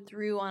followed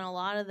through on a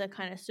lot of the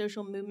kind of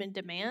social movement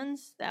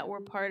demands that were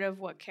part of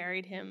what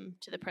carried him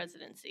to the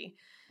presidency.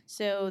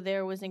 So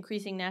there was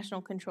increasing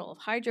national control of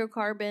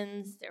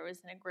hydrocarbons. There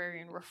was an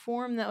agrarian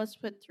reform that was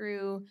put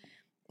through.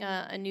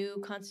 A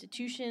new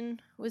constitution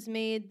was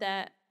made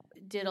that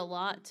did a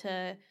lot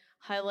to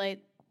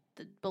highlight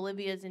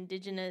Bolivia's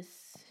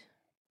indigenous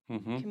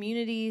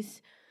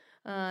communities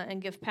and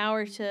give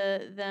power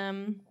to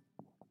them.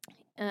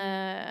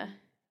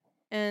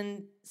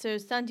 And so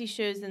Santi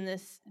shows in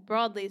this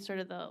broadly sort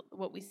of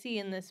what we see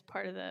in this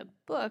part of the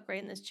book,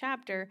 right, in this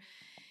chapter,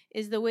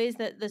 is the ways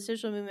that the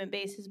social movement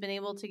base has been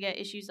able to get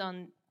issues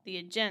on the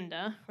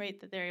agenda, right,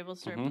 that they're able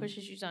to sort of push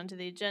issues onto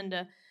the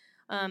agenda,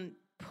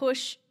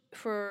 push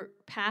for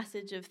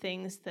passage of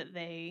things that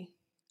they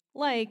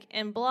like,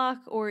 and block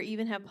or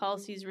even have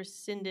policies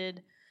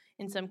rescinded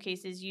in some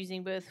cases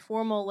using both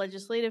formal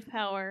legislative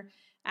power,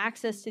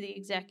 access to the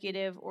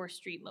executive, or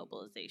street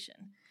mobilization.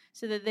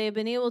 So that they have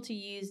been able to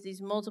use these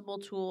multiple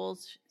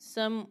tools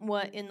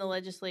somewhat in the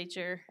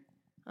legislature,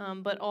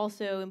 but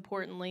also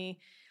importantly,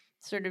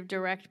 sort of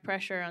direct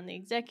pressure on the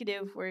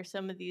executive, where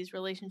some of these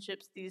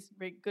relationships, these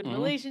very good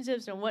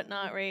relationships and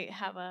whatnot, right,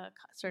 have a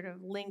sort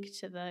of link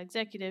to the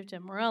executive, to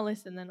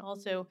Morales. And then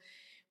also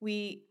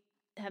we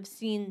have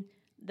seen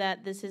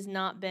that this has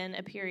not been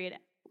a period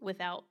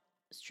without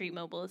street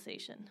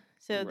mobilization.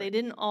 So they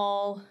didn't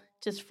all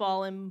just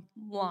fall in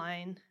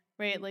line,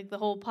 right? Like the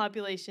whole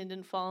population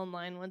didn't fall in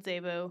line once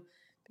Evo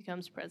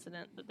becomes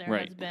president, but there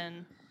has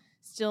been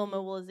still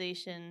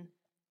mobilization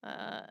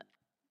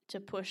to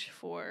push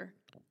for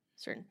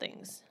certain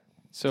things.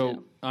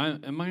 So,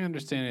 am I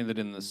understanding that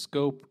in the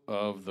scope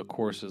of the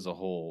course as a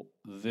whole,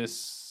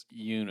 this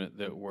unit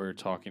that we're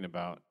talking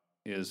about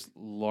is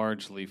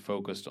largely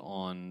focused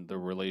on the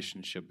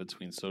relationship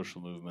between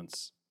social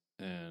movements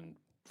and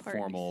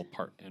formal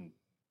and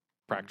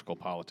practical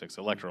politics,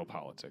 electoral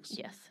politics?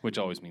 Yes. Which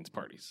always means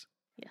parties.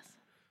 Yes.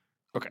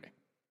 Okay.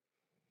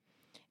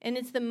 And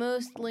it's the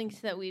most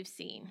linked that we've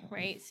seen,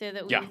 right? So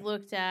that we've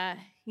looked at,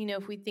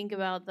 if we think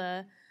about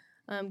the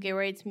gay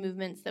rights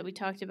movements that we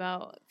talked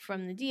about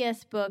from the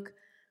DS book,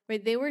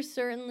 right? They were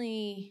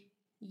certainly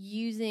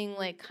using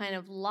like kind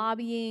of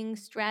lobbying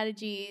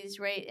strategies,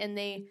 right? And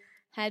they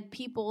had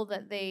people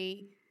that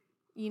they,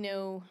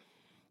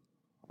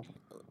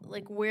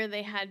 like where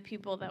they had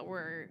people that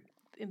were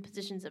in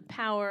positions of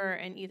power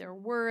and either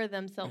were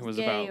themselves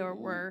gay or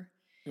were.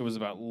 It was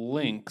about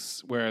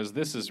links, whereas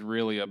this is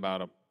really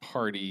about a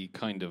party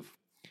kind of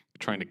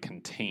trying to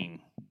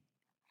contain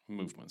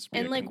movements.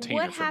 And like,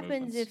 what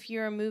happens if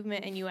you're a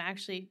movement and you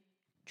actually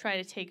try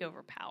to take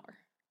over power,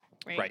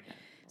 right? Right.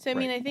 So I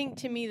mean, I think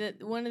to me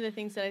that one of the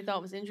things that I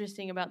thought was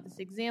interesting about this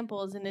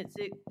example is, and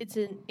it's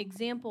an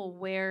example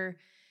where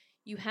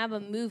you have a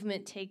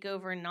movement take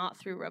over not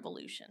through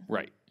revolution.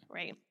 Right.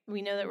 Right.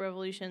 We know that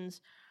revolutions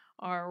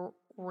are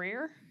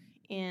rare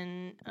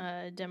in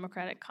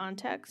democratic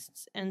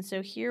contexts. And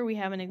so here we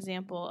have an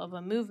example of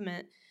a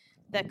movement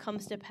that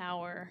comes to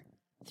power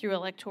through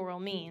electoral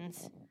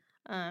means.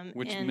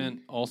 Which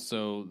meant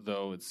also,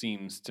 though, it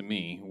seems to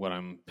me, what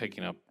I'm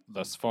picking up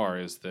thus far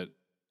is that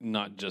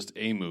not just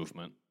a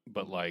movement,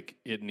 but like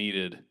it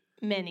needed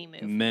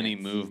many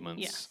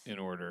movements yes. in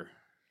order.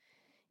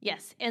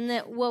 Yes, and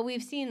that what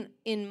we've seen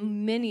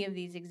in many of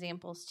these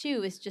examples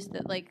too is just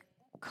that like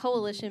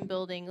coalition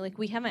building, like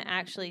we haven't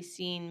actually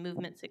seen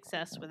movement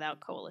success without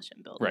coalition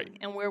building. Right.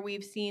 And where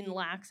we've seen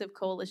lacks of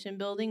coalition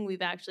building,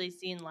 we've actually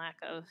seen lack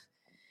of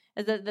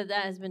that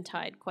has been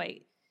tied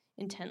quite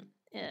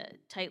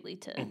tightly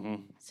to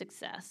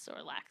success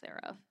or lack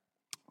thereof.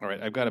 All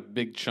right, I've got a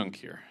big chunk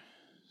here,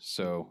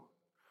 so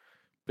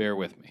bear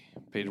with me.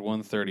 Page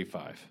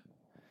 135.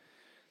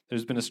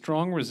 There's been a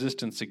strong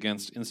resistance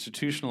against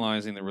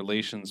institutionalizing the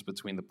relations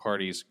between the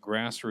party's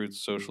grassroots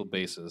social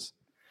bases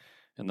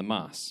and the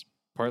MAS,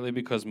 partly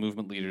because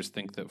movement leaders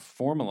think that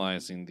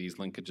formalizing these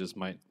linkages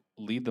might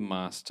lead the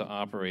MAS to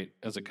operate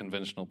as a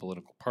conventional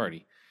political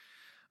party,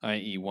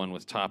 i.e. one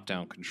with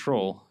top-down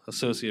control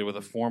associated with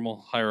a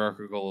formal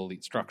hierarchical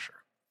elite structure.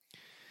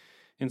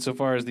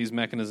 Insofar as these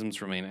mechanisms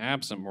remain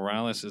absent,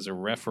 Morales is a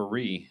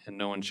referee and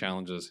no one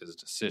challenges his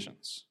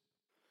decisions.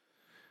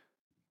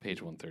 Page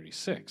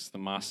 136. The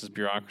MAS's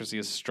bureaucracy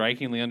is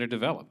strikingly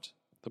underdeveloped.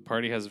 The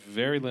party has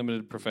very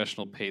limited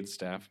professional paid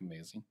staff,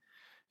 amazing,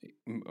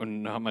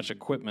 not much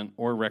equipment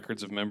or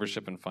records of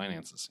membership and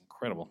finances,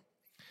 incredible.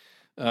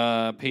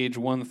 Page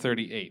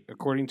 138.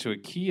 According to a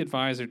key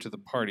advisor to the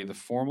party, the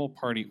formal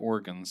party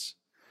organs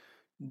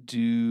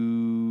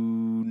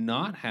do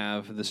not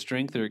have the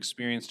strength or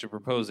experience to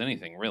propose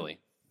anything, really.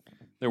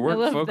 Their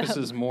work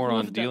focuses more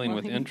on dealing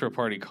with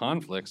intra-party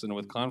conflicts and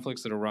with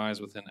conflicts that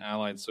arise within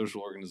allied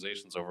social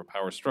organizations over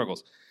power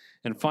struggles.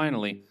 And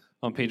finally,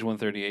 on page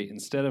 138,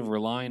 instead of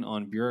relying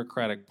on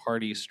bureaucratic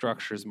party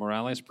structures,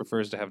 Morales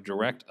prefers to have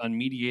direct,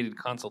 unmediated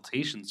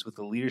consultations with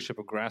the leadership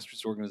of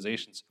grassroots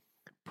organizations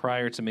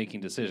prior to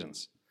making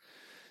decisions.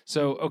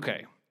 So,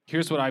 okay,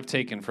 here's what I've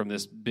taken from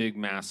this big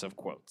mass of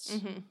quotes,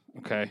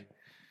 okay,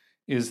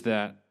 is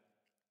that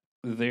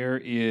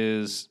there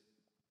is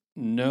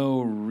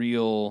no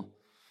real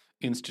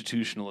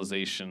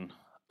institutionalization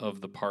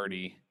of the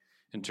party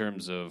in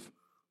terms of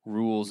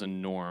rules and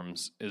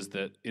norms, is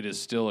that it is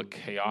still a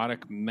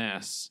chaotic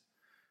mess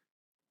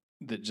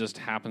that just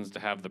happens to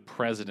have the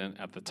president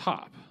at the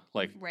top.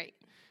 Like, right.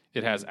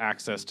 It has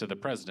access to the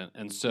president.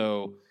 And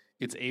so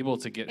it's able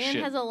to get shit. And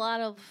it has a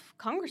lot of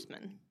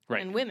congressmen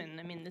right. and women.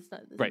 I mean, this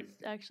right.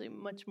 is actually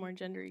much more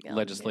gender egalitarian.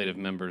 Legislative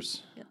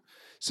members. Yeah.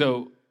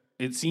 So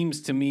it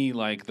seems to me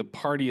like the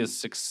party is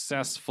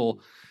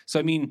successful. So,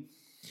 I mean,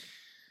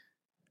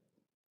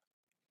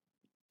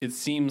 it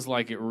seems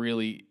like it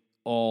really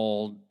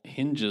all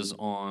hinges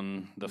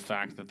on the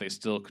fact that they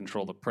still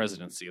control the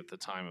presidency at the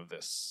time of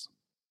this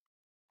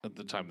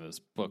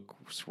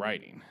book's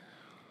writing.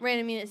 Right.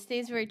 I mean, it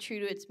stays very true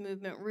to its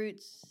movement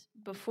roots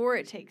before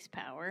it takes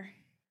power.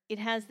 It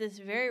has this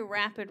very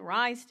rapid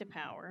rise to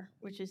power,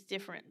 which is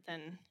different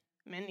than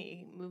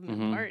many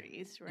movement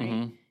parties,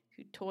 right?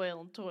 Who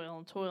toil and toil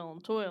and toil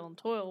and toil and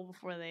toil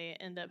before they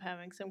end up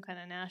having some kind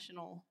of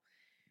national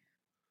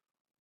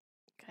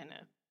kind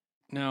of.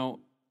 Now,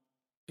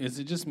 is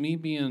it just me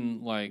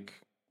being like,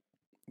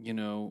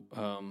 an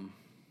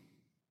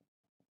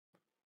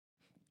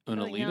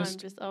elitist? I'm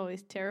just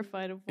always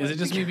terrified of. Is it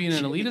just me being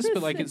an elitist?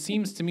 But like, it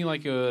seems to me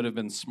like it would have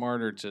been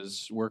smarter to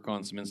work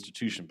on some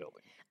institution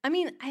building. I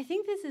mean, I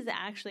think this is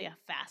actually a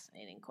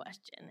fascinating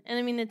question, and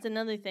I mean, it's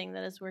another thing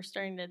that as we're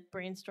starting to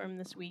brainstorm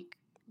this week,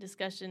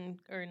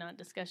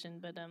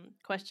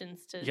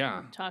 questions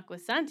to talk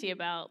with Santi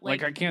about.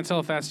 Like, I can't tell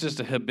if that's just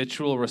a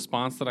habitual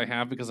response that I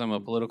have because I'm a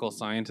political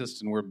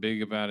scientist and we're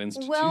big about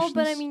institutions. Well,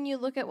 but I mean, you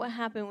look at what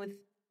happened with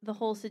the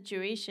whole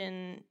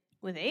situation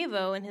with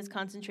Evo and his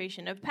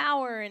concentration of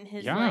power and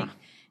his like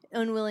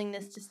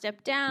unwillingness to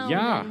step down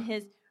and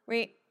his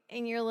right,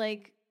 and you're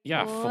like,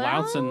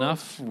 flouts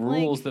enough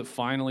rules that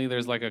finally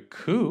there's like a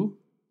coup.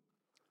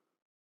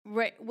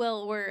 Right.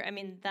 Well,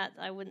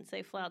 I wouldn't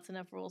say flouts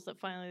enough rules that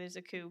finally there's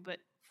a coup, but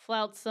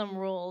flouts some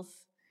rules,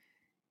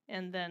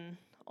 and then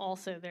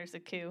also there's a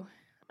coup.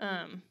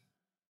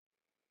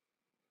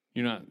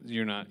 You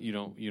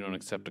don't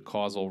accept a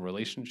causal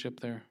relationship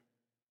there?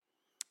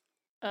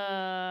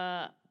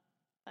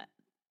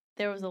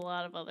 There was a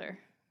lot of other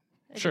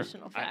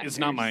additional factors. It's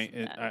not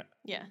my.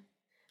 Yeah.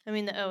 I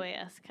mean, the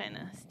OAS kind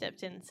of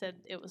stepped in and said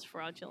it was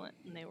fraudulent,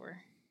 and they were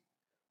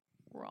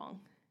wrong.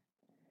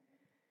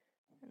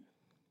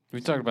 We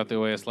talked about the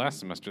OAS last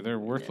semester. They're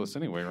worthless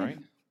anyway, right?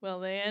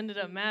 Well, they ended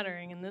up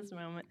mattering in this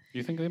moment.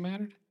 You think they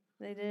mattered?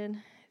 They did,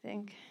 I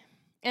think.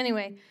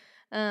 Anyway.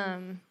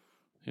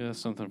 That's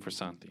something for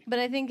Santi. But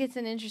I think it's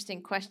an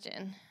interesting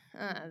question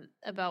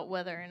about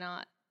whether or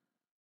not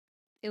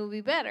it would be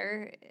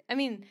better. I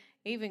mean,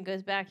 it even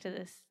goes back to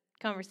this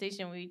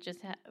conversation we just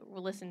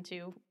listened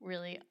to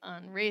really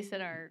on race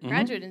at our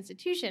graduate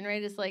institution,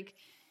 right? It's like,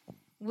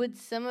 would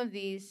some of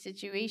these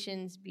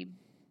situations be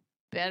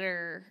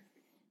better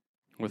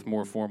With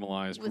more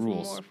formalized with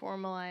rules. more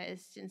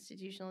formalized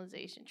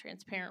institutionalization,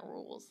 transparent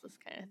rules, this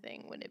kind of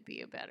thing, would it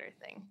be a better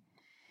thing?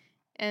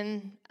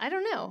 And I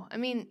don't know. I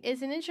mean,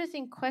 it's an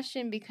interesting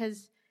question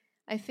because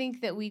I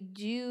think that we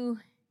do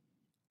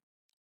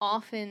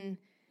often,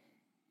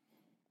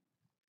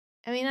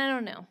 I mean, I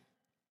don't know.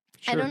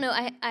 Sure. I don't know.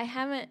 I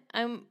haven't,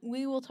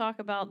 we will talk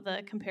about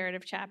the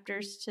comparative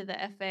chapters to the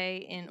FA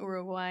in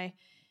Uruguay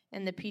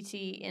and the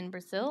PT in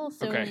Brazil.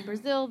 So Okay. in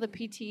Brazil, the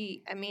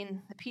PT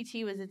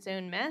was its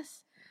own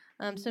mess.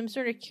 So I'm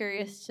sort of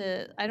curious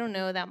I don't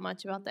know that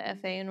much about the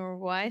FA in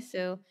Uruguay,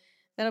 so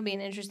that'll be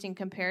an interesting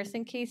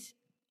comparison case,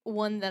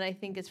 one that I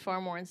think is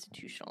far more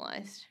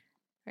institutionalized.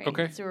 Right?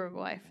 Okay. It's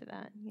Uruguay for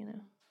that,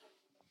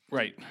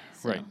 Right.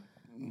 So, Right.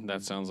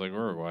 That sounds like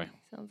Uruguay.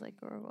 Sounds like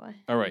Uruguay.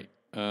 All right.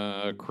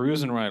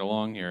 Cruising right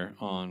along here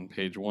on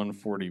page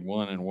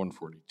 141 and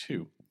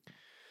 142.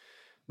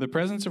 The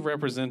presence of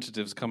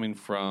representatives coming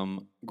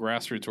from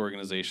grassroots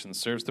organizations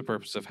serves the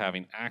purpose of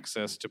having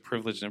access to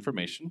privileged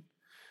information,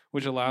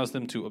 which allows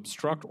them to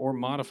obstruct or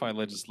modify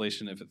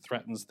legislation if it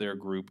threatens their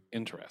group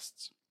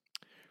interests.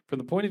 From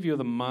the point of view of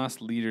the MAS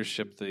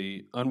leadership,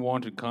 the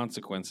unwanted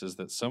consequences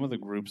that some of the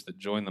groups that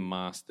join the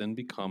MAS then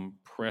become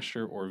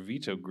pressure or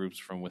veto groups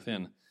from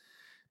within,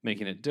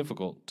 making it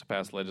difficult to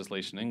pass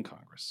legislation in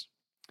Congress.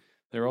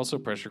 There are also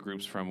pressure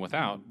groups from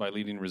without by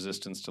leading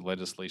resistance to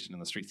legislation in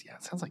the streets. Yeah,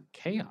 it sounds like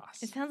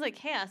chaos. It sounds like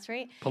chaos,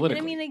 right? Politically.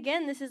 And I mean,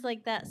 again, this is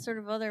like that sort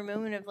of other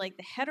moment of like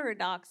the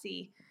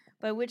heterodoxy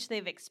by which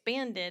they've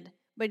expanded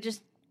by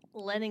just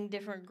letting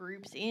different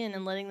groups in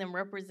and letting them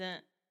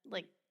represent,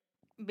 like,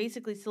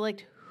 basically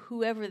select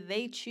whoever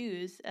they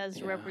choose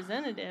as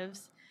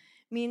representatives,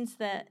 means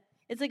that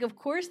it's like, of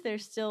course,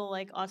 there's still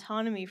like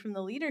autonomy from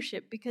the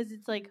leadership because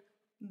it's like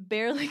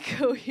barely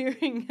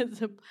cohering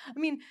as a. I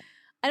mean,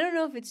 I don't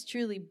know if it's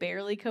truly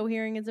barely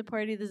cohering as a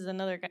party. This is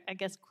another, I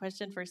guess,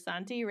 question for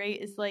Santi, right?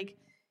 It's like,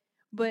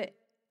 but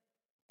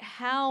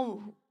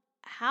how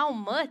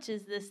much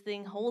is this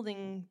thing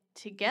holding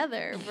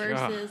together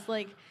versus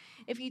like,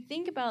 if you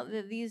think about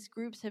that, these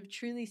groups have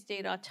truly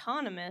stayed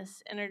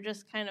autonomous and are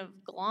just kind of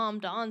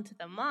glommed onto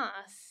the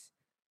MAS,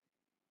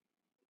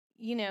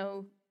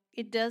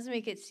 it does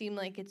make it seem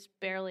like it's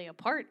barely a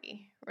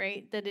party,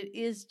 right? That it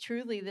is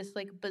truly this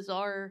like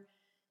bizarre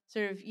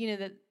sort of,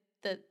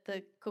 that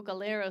the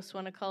cocaleros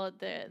want to call it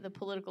the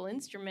political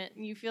instrument,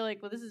 and you feel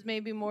like, well, this is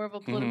maybe more of a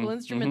political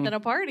instrument than a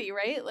party,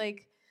 right?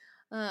 Like,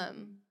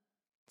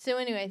 so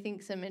anyway, I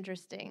think some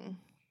interesting.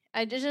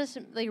 I just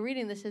like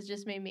reading this has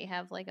just made me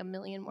have like a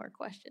million more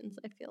questions.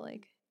 I feel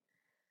like.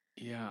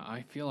 Yeah,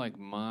 I feel like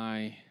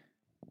my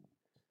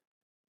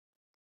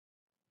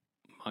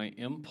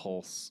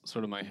impulse,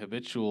 sort of my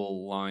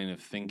habitual line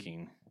of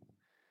thinking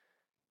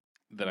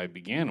that I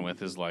began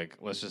with is like,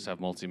 let's just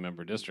have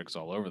multi-member districts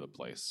all over the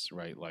place,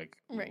 right? Like,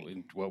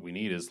 what we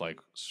need is like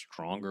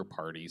stronger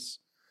parties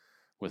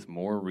with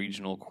more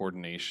regional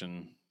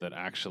coordination that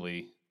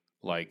actually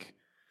like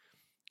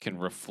can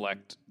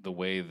reflect the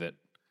way that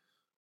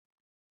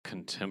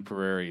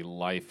contemporary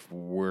life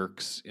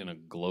works in a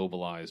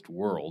globalized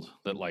world,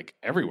 that like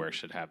everywhere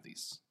should have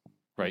these,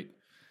 right?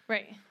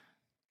 Right.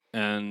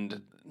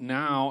 And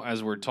now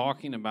as we're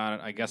talking about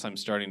it, I guess I'm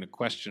starting to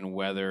question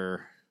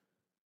whether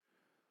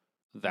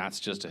that's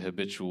just a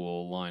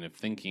habitual line of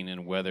thinking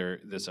and whether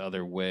this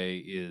other way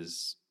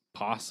is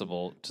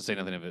possible, to say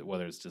nothing of it,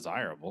 whether it's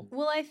desirable.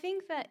 Well, I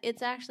think that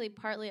it's actually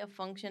partly a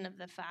function of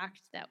the fact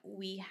that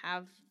we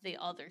have the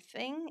other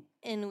thing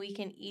and we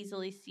can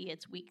easily see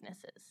its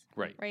weaknesses.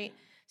 Right. Right?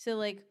 So,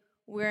 like,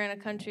 we're in a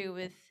country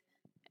with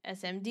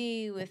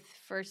SMD, with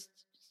first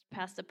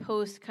past the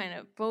post kind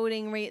of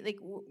voting, right? Like,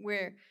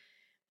 we're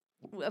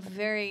a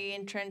very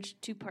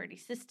entrenched two-party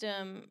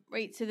system,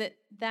 right? So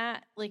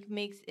that like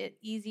makes it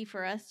easy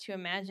for us to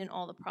imagine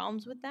all the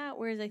problems with that.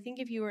 Whereas I think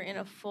if you were in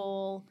a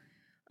full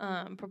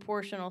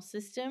proportional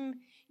system,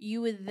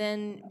 you would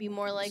then be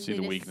more likely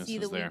to see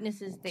the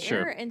weaknesses there.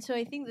 Sure. And so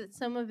I think that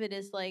some of it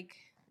is like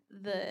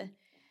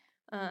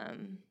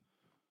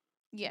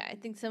I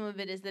think some of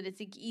it is that it's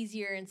like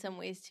easier in some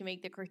ways to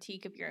make the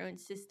critique of your own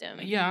system.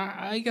 Yeah,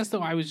 I guess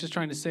though I was just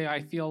trying to say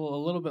I feel a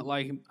little bit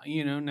like,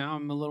 now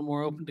I'm a little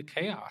more open to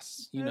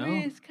chaos, I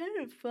mean, it's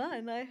kind of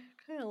fun. I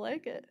kind of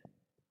like it.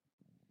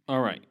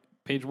 All right,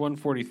 page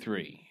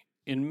 143.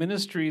 In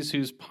ministries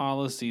whose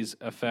policies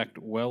affect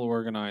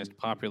well-organized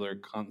popular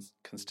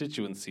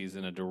constituencies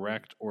in a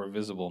direct or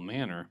visible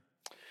manner,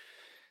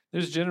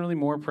 there's generally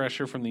more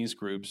pressure from these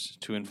groups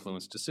to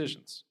influence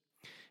decisions.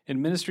 In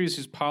ministries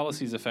whose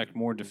policies affect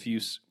more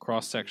diffuse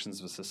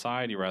cross-sections of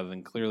society rather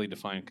than clearly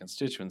defined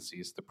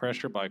constituencies, the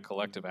pressure by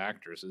collective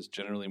actors is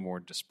generally more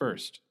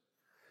dispersed.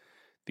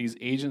 These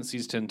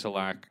agencies tend to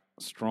lack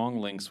strong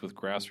links with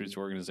grassroots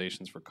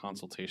organizations for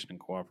consultation and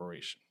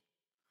cooperation.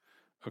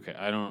 Okay,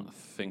 I don't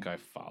think I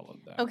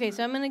followed that. Okay,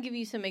 so I'm going to give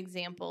you some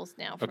examples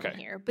now from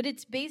here. But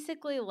it's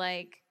basically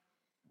like,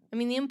 I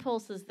mean, the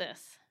impulse is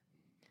this.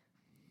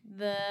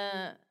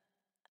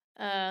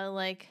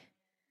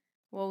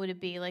 What would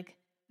it be? Like,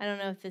 I don't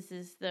know if this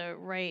is the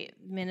right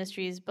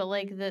ministries, but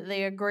like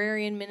the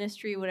agrarian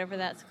ministry, whatever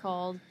that's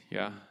called.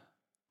 Yeah.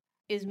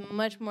 is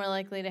much more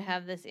likely to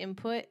have this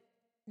input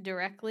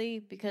directly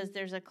because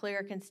there's a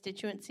clear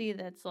constituency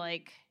that's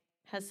like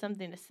has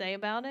something to say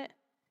about it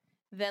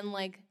than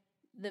like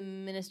the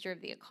minister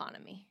of the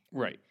economy.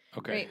 Right.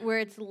 Okay. Right, where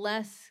it's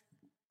less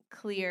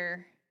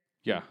clear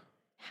Yeah.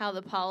 how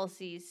the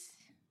policies,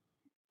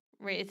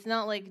 right, it's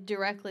not like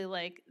directly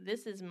like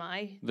this is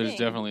my There's thing.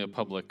 definitely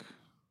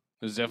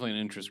there's definitely an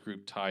interest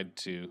group tied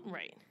to.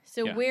 Right.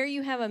 So Yeah. where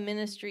you have a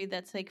ministry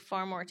that's like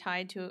far more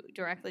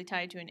directly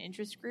tied to an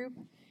interest group,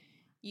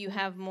 you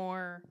have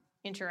more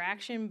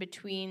interaction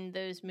between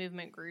those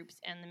movement groups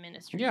and the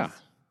ministries. Yeah.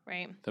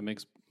 Right. That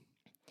makes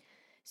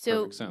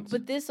So, perfect sense.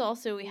 but this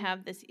also, we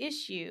have this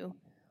issue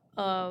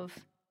of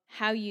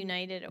how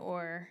united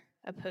or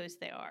opposed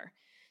they are.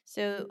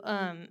 So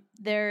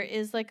there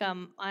is like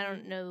I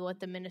don't know what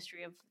the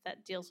ministry of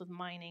that deals with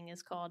mining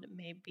is called. It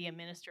may be a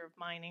minister of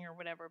mining or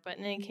whatever. But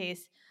in any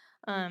case,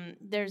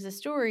 there's a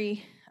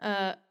story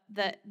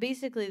that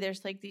basically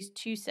there's like these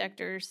two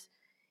sectors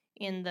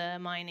in the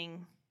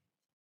mining.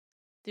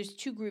 There's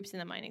two groups in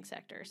the mining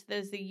sector. So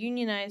there's the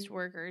unionized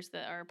workers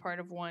that are part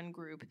of one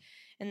group,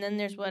 and then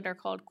there's what are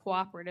called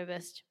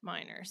cooperativist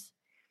miners.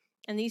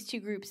 And these two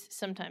groups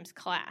sometimes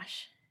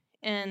clash.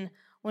 And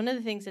one of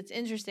the things that's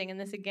interesting, and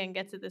this again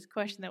gets at this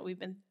question that we've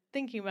been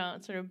thinking about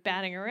and sort of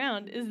batting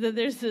around, is that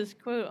there's this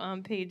quote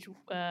on page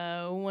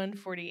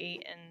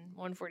 148 and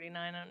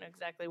 149. I don't know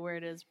exactly where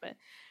it is, but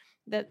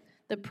that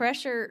the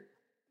pressure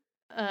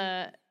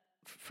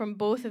from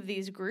both of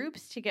these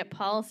groups to get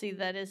policy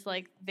that is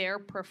like their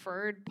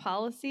preferred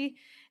policy,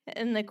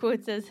 and the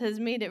quote says, has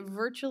made it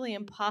virtually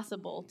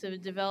impossible to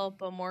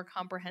develop a more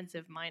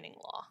comprehensive mining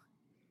law,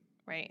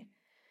 right?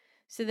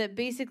 So that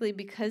basically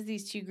because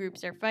these two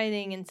groups are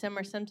fighting and some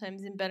are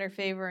sometimes in better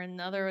favor and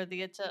the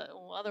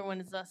other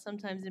one is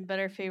sometimes in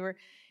better favor,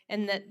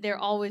 and that they're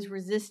always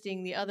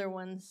resisting the other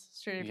one's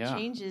sort of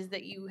changes,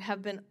 that you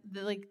have been,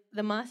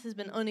 the MAS has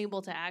been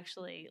unable to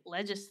actually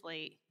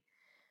legislate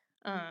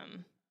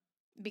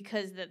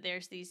because that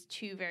there's these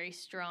two very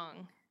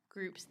strong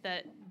groups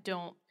that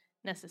don't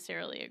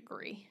necessarily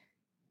agree.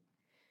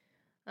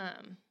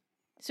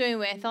 So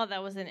anyway, I thought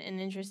that was an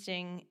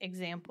interesting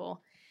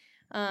example.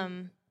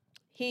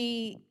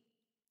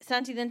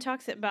 Santi then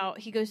talks about,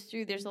 he goes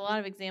through, there's a lot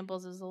of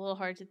examples. It was a little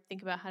hard to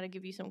think about how to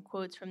give you some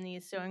quotes from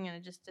these, so I'm going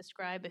to just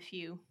describe a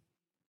few.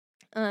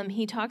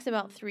 He talks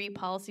about 3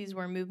 policies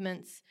where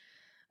movements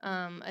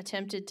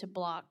attempted to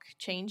block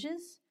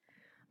changes.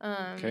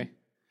 Okay.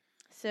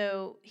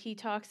 So he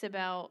talks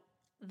about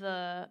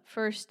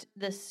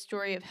this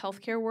story of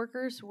healthcare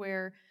workers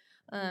where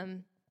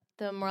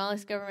the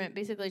Morales government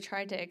basically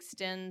tried to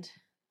extend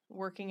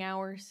working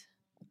hours.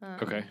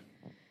 Okay.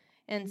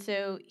 And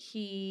so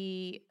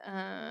the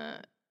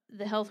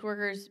health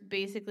workers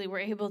basically were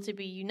able to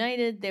be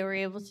united. They were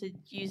able to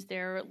use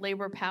their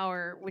labor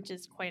power, which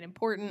is quite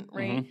important,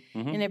 right,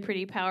 in a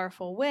pretty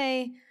powerful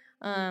way.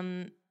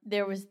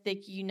 There was the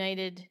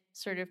united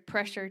sort of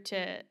pressure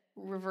to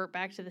revert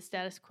back to the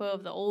status quo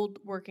of the old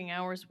working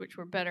hours, which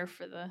were better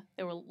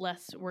there were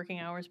less working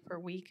hours per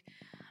week.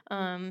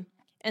 And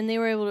they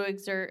were able to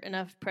exert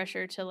enough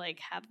pressure to like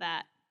have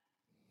that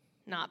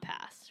not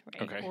pass,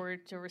 right? Okay. Or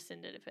to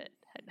rescind it if it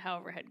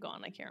had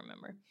gone. I can't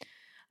remember.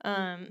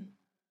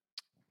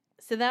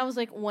 So that was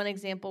like one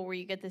example where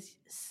you get this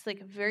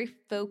like very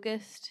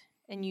focused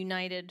and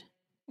united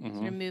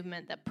sort of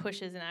movement that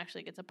pushes and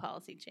actually gets a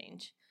policy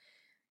change.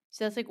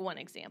 So that's like one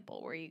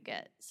example where you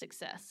get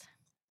success.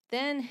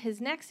 Then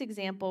his next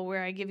example,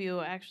 where I give you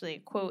actually a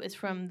quote, is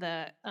from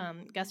the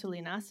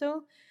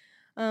Gasolinazo,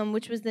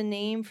 which was the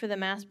name for the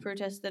mass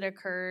protests that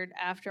occurred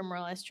after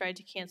Morales tried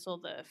to cancel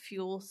the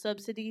fuel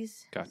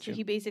subsidies. Gotcha. So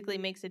he basically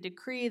makes a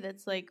decree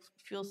that's like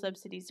fuel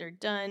subsidies are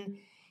done.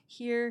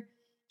 Here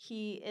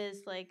he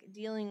is like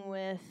dealing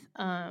with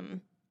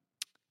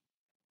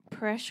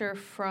pressure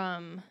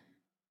from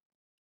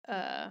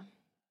to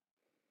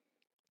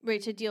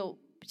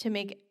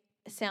make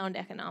sound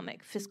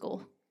economic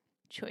fiscal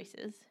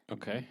choices.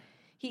 Okay.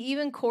 He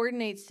even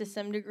coordinates to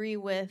some degree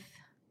with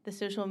the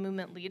social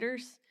movement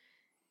leaders,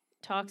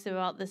 talks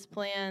about this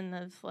plan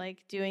of like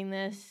doing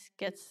this,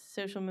 gets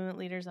social movement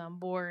leaders on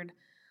board,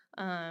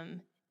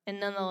 and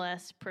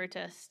nonetheless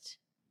protest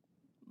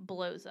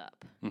blows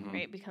up,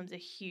 right? It becomes a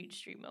huge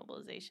street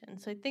mobilization.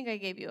 So I think I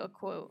gave you a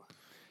quote.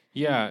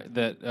 Yeah,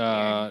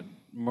 that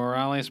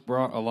Morales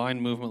brought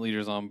aligned movement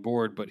leaders on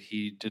board, but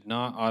he did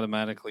not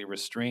automatically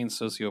restrain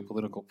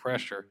socio-political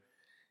pressure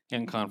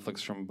and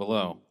conflicts from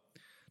below.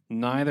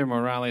 Neither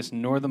Morales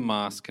nor the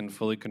MAS can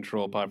fully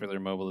control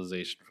popular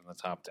mobilization from the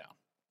top down.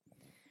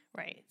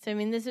 Right. So, I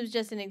mean, this was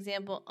just an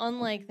example,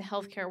 unlike the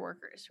healthcare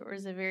workers, where it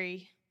was a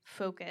very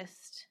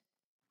focused,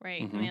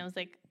 right? I mean, it was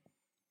like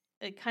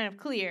kind of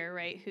clear,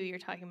 right, who you're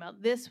talking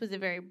about. This was a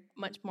very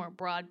much more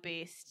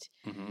broad-based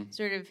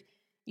sort of,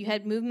 you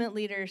had movement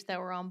leaders that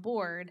were on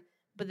board,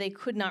 but they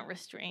could not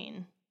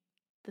restrain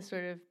the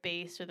sort of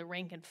base or the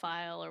rank and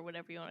file or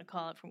whatever you want to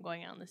call it from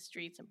going out in the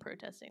streets and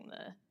protesting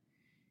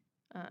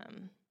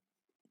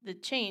the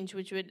change,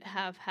 which would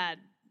have had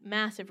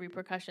massive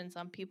repercussions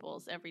on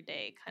people's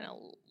everyday kind of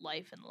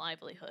life and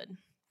livelihood.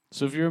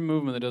 So if you're a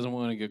movement that doesn't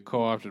want to get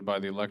co-opted by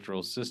the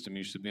electoral system,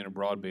 you should be in a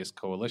broad-based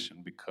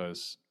coalition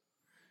because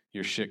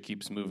your shit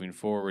keeps moving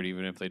forward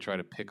even if they try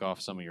to pick off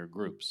some of your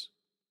groups.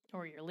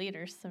 Or your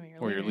leaders, some of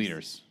your or leaders. your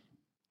leaders.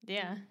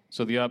 Yeah.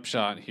 So the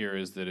upshot here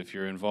is that if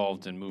you're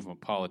involved in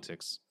movement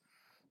politics,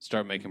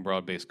 start making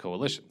broad-based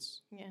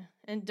coalitions. Yeah.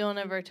 And don't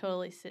ever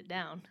totally sit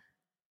down.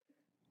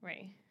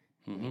 Right.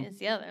 Mm-hmm. It's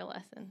the other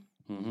lesson.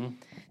 Mm-hmm.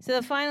 So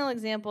the final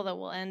example that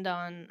we'll end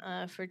on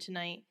for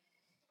tonight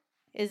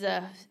is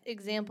a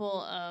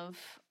example of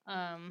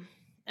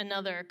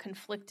another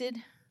conflicted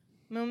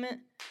moment.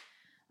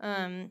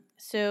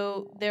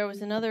 So there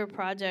was another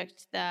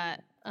project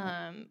that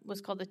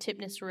was called the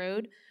Tipnis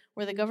Road,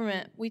 where the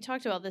government, we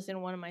talked about this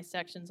in one of my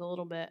sections a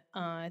little bit,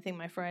 I think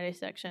my Friday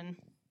section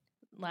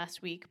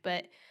last week,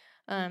 but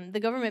the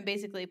government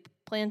basically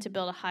planned to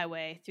build a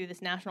highway through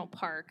this national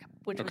park,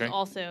 which was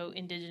also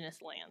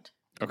indigenous land.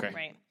 Okay.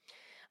 Right.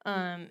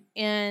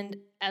 And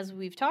as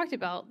we've talked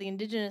about, the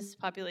indigenous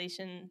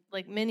population,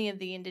 like many of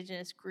the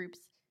indigenous groups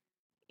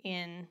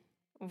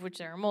of which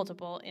there are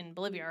multiple in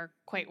Bolivia, are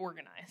quite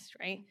organized,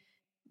 right?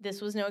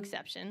 This was no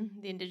exception.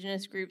 The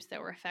indigenous groups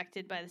that were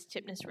affected by this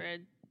Tipnis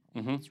Road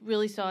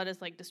really saw it as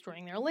like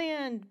destroying their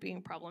land,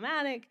 being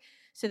problematic,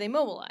 so they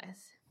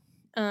mobilize.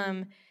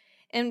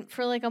 And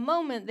for like a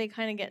moment, they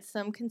kind of get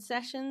some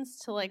concessions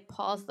to like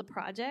pause the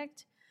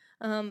project,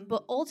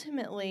 but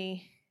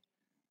ultimately,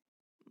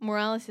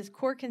 Morales'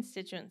 core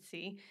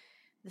constituency,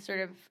 the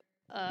sort of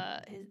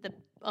the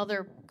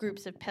other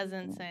groups of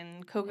peasants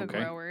and coca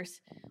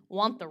growers,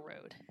 want the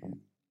road,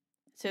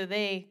 so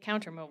they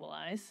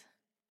counter-mobilize,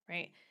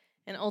 right?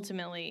 And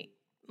ultimately,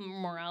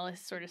 Morales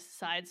sort of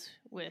sides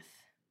with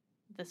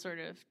the sort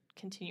of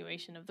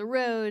continuation of the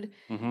road,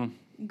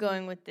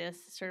 going with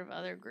this sort of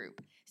other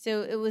group.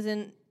 So it was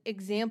an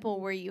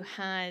example where you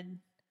had,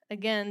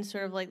 again,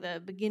 sort of like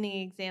the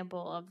beginning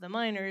example of the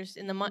miners.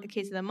 In the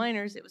case of the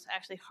miners, it was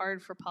actually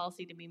hard for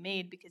policy to be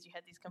made because you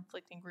had these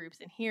conflicting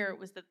groups. And here it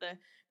was that the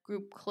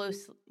group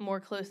more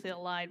closely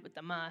allied with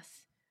the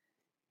MAS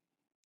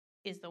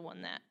is the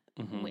one that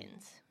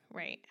wins,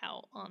 right,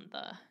 out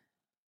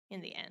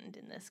in the end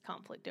in this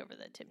conflict over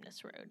the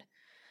Tipnis Road.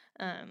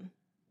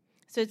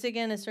 So it's,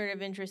 again, a sort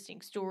of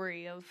interesting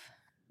story of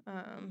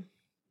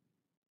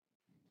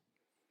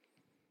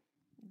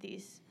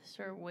these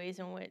sort of ways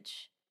in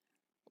which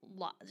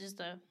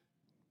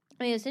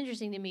it's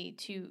interesting to me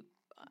to,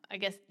 I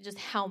guess, just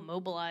how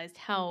mobilized,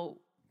 how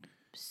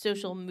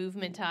social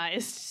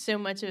movementized so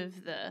much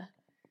of the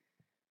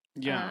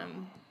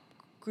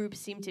groups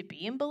seem to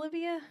be in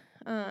Bolivia.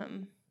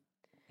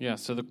 Yeah,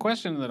 so the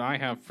question that I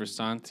have for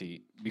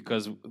Santi,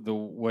 because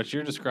what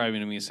you're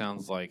describing to me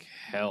sounds like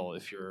hell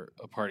if you're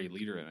a party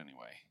leader in any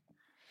way.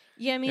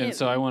 Yeah, I mean... And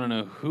so I want to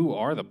know who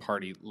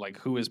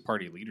is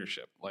party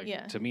leadership?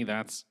 To me,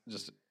 that's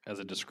just as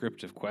a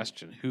descriptive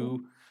question.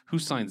 Who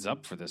signs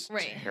up for this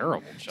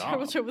terrible job?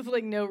 Terrible job with,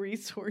 like, no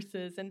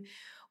resources. And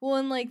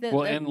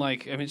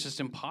it's just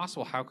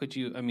impossible. How could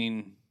you,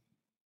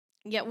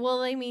 Yeah,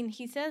 well,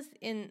 he says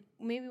in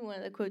maybe one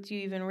of the quotes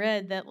you even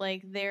read that,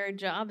 like, their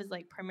job is,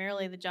 like,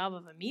 primarily the job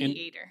of a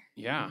mediator.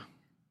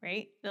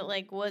 Right? That,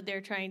 like, what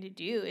they're trying to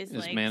do is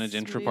like, manage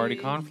intra-party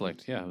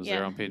conflict. Yeah, it was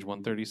there on page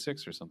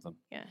 136 or something.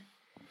 Yeah.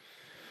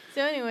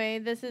 So anyway,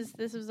 this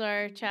was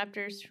our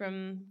chapters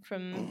from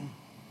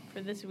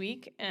for this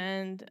week,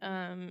 and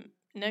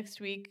next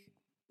week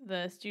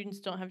the students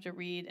don't have to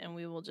read, and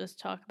we will just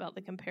talk about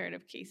the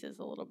comparative cases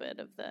a little bit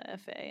of the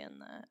FA and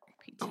the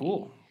PT.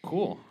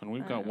 Cool. And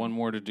we've got one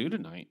more to do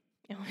tonight.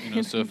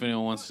 So if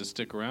anyone wants to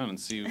stick around and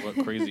see what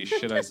crazy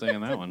shit I say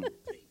in that one,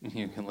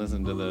 you can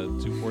listen to the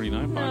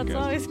 249 podcast. No, it's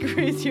always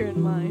crazier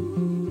in mine.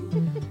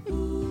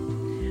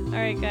 All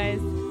right,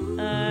 guys.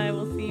 I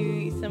will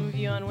see some of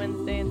you on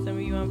Wednesday and some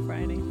of you on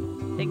Friday.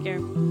 Take care.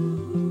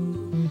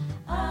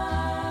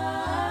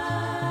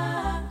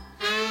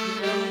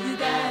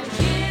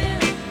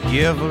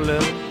 Give a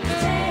little,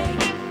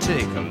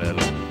 take a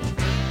little.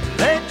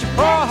 Let your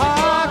poor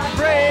heart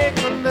break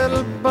a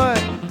little, but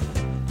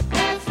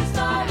that's the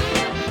story.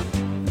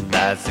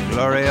 That's the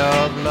glory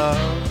of love.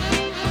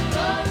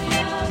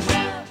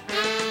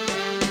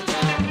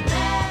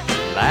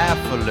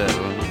 Laugh a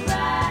little,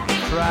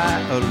 cry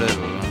a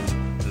little.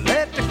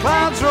 Let the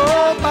clouds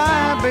roll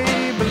by,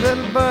 baby,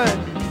 little, but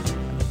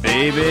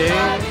baby,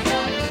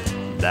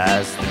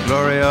 that's the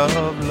glory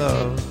of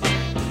love.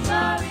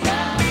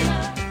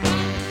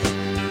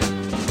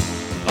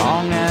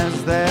 Long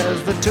as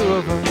there's the two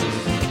of us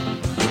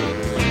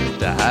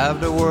to have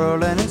the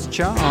world and its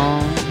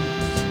charms.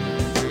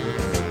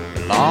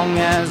 Long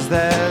as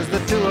there's the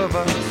two of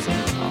us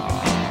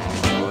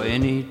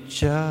in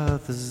each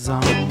other's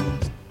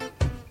arms.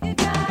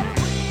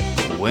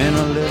 Win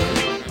a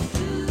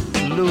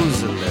little,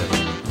 lose a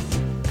little.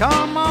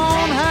 Come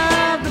on,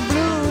 have the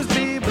blues,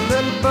 baby,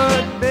 little,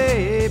 but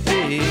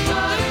baby,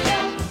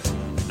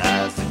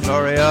 that's the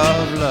glory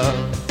of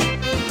love.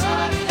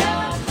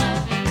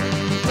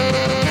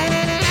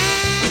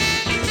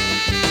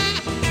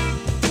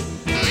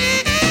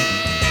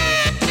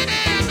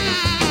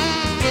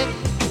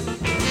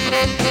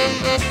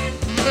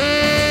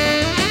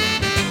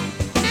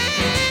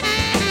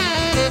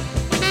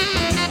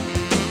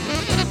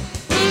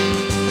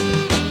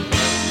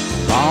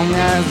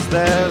 as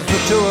there's the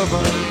two of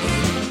us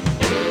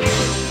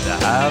to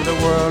have the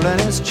world in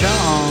its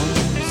charms.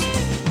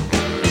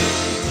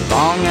 As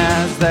long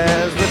as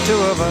there's the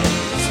two of us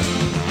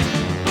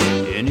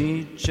in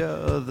each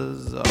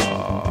other's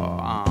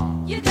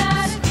arms. You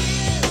gotta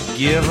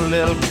Give a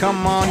little,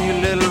 come on, you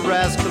little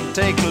rascal,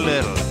 take a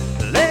little.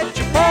 Let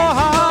your poor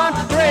heart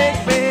break,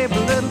 baby,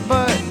 little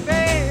bird.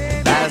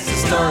 That's the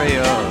story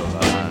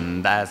of,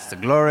 and that's the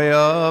glory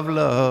of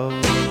love.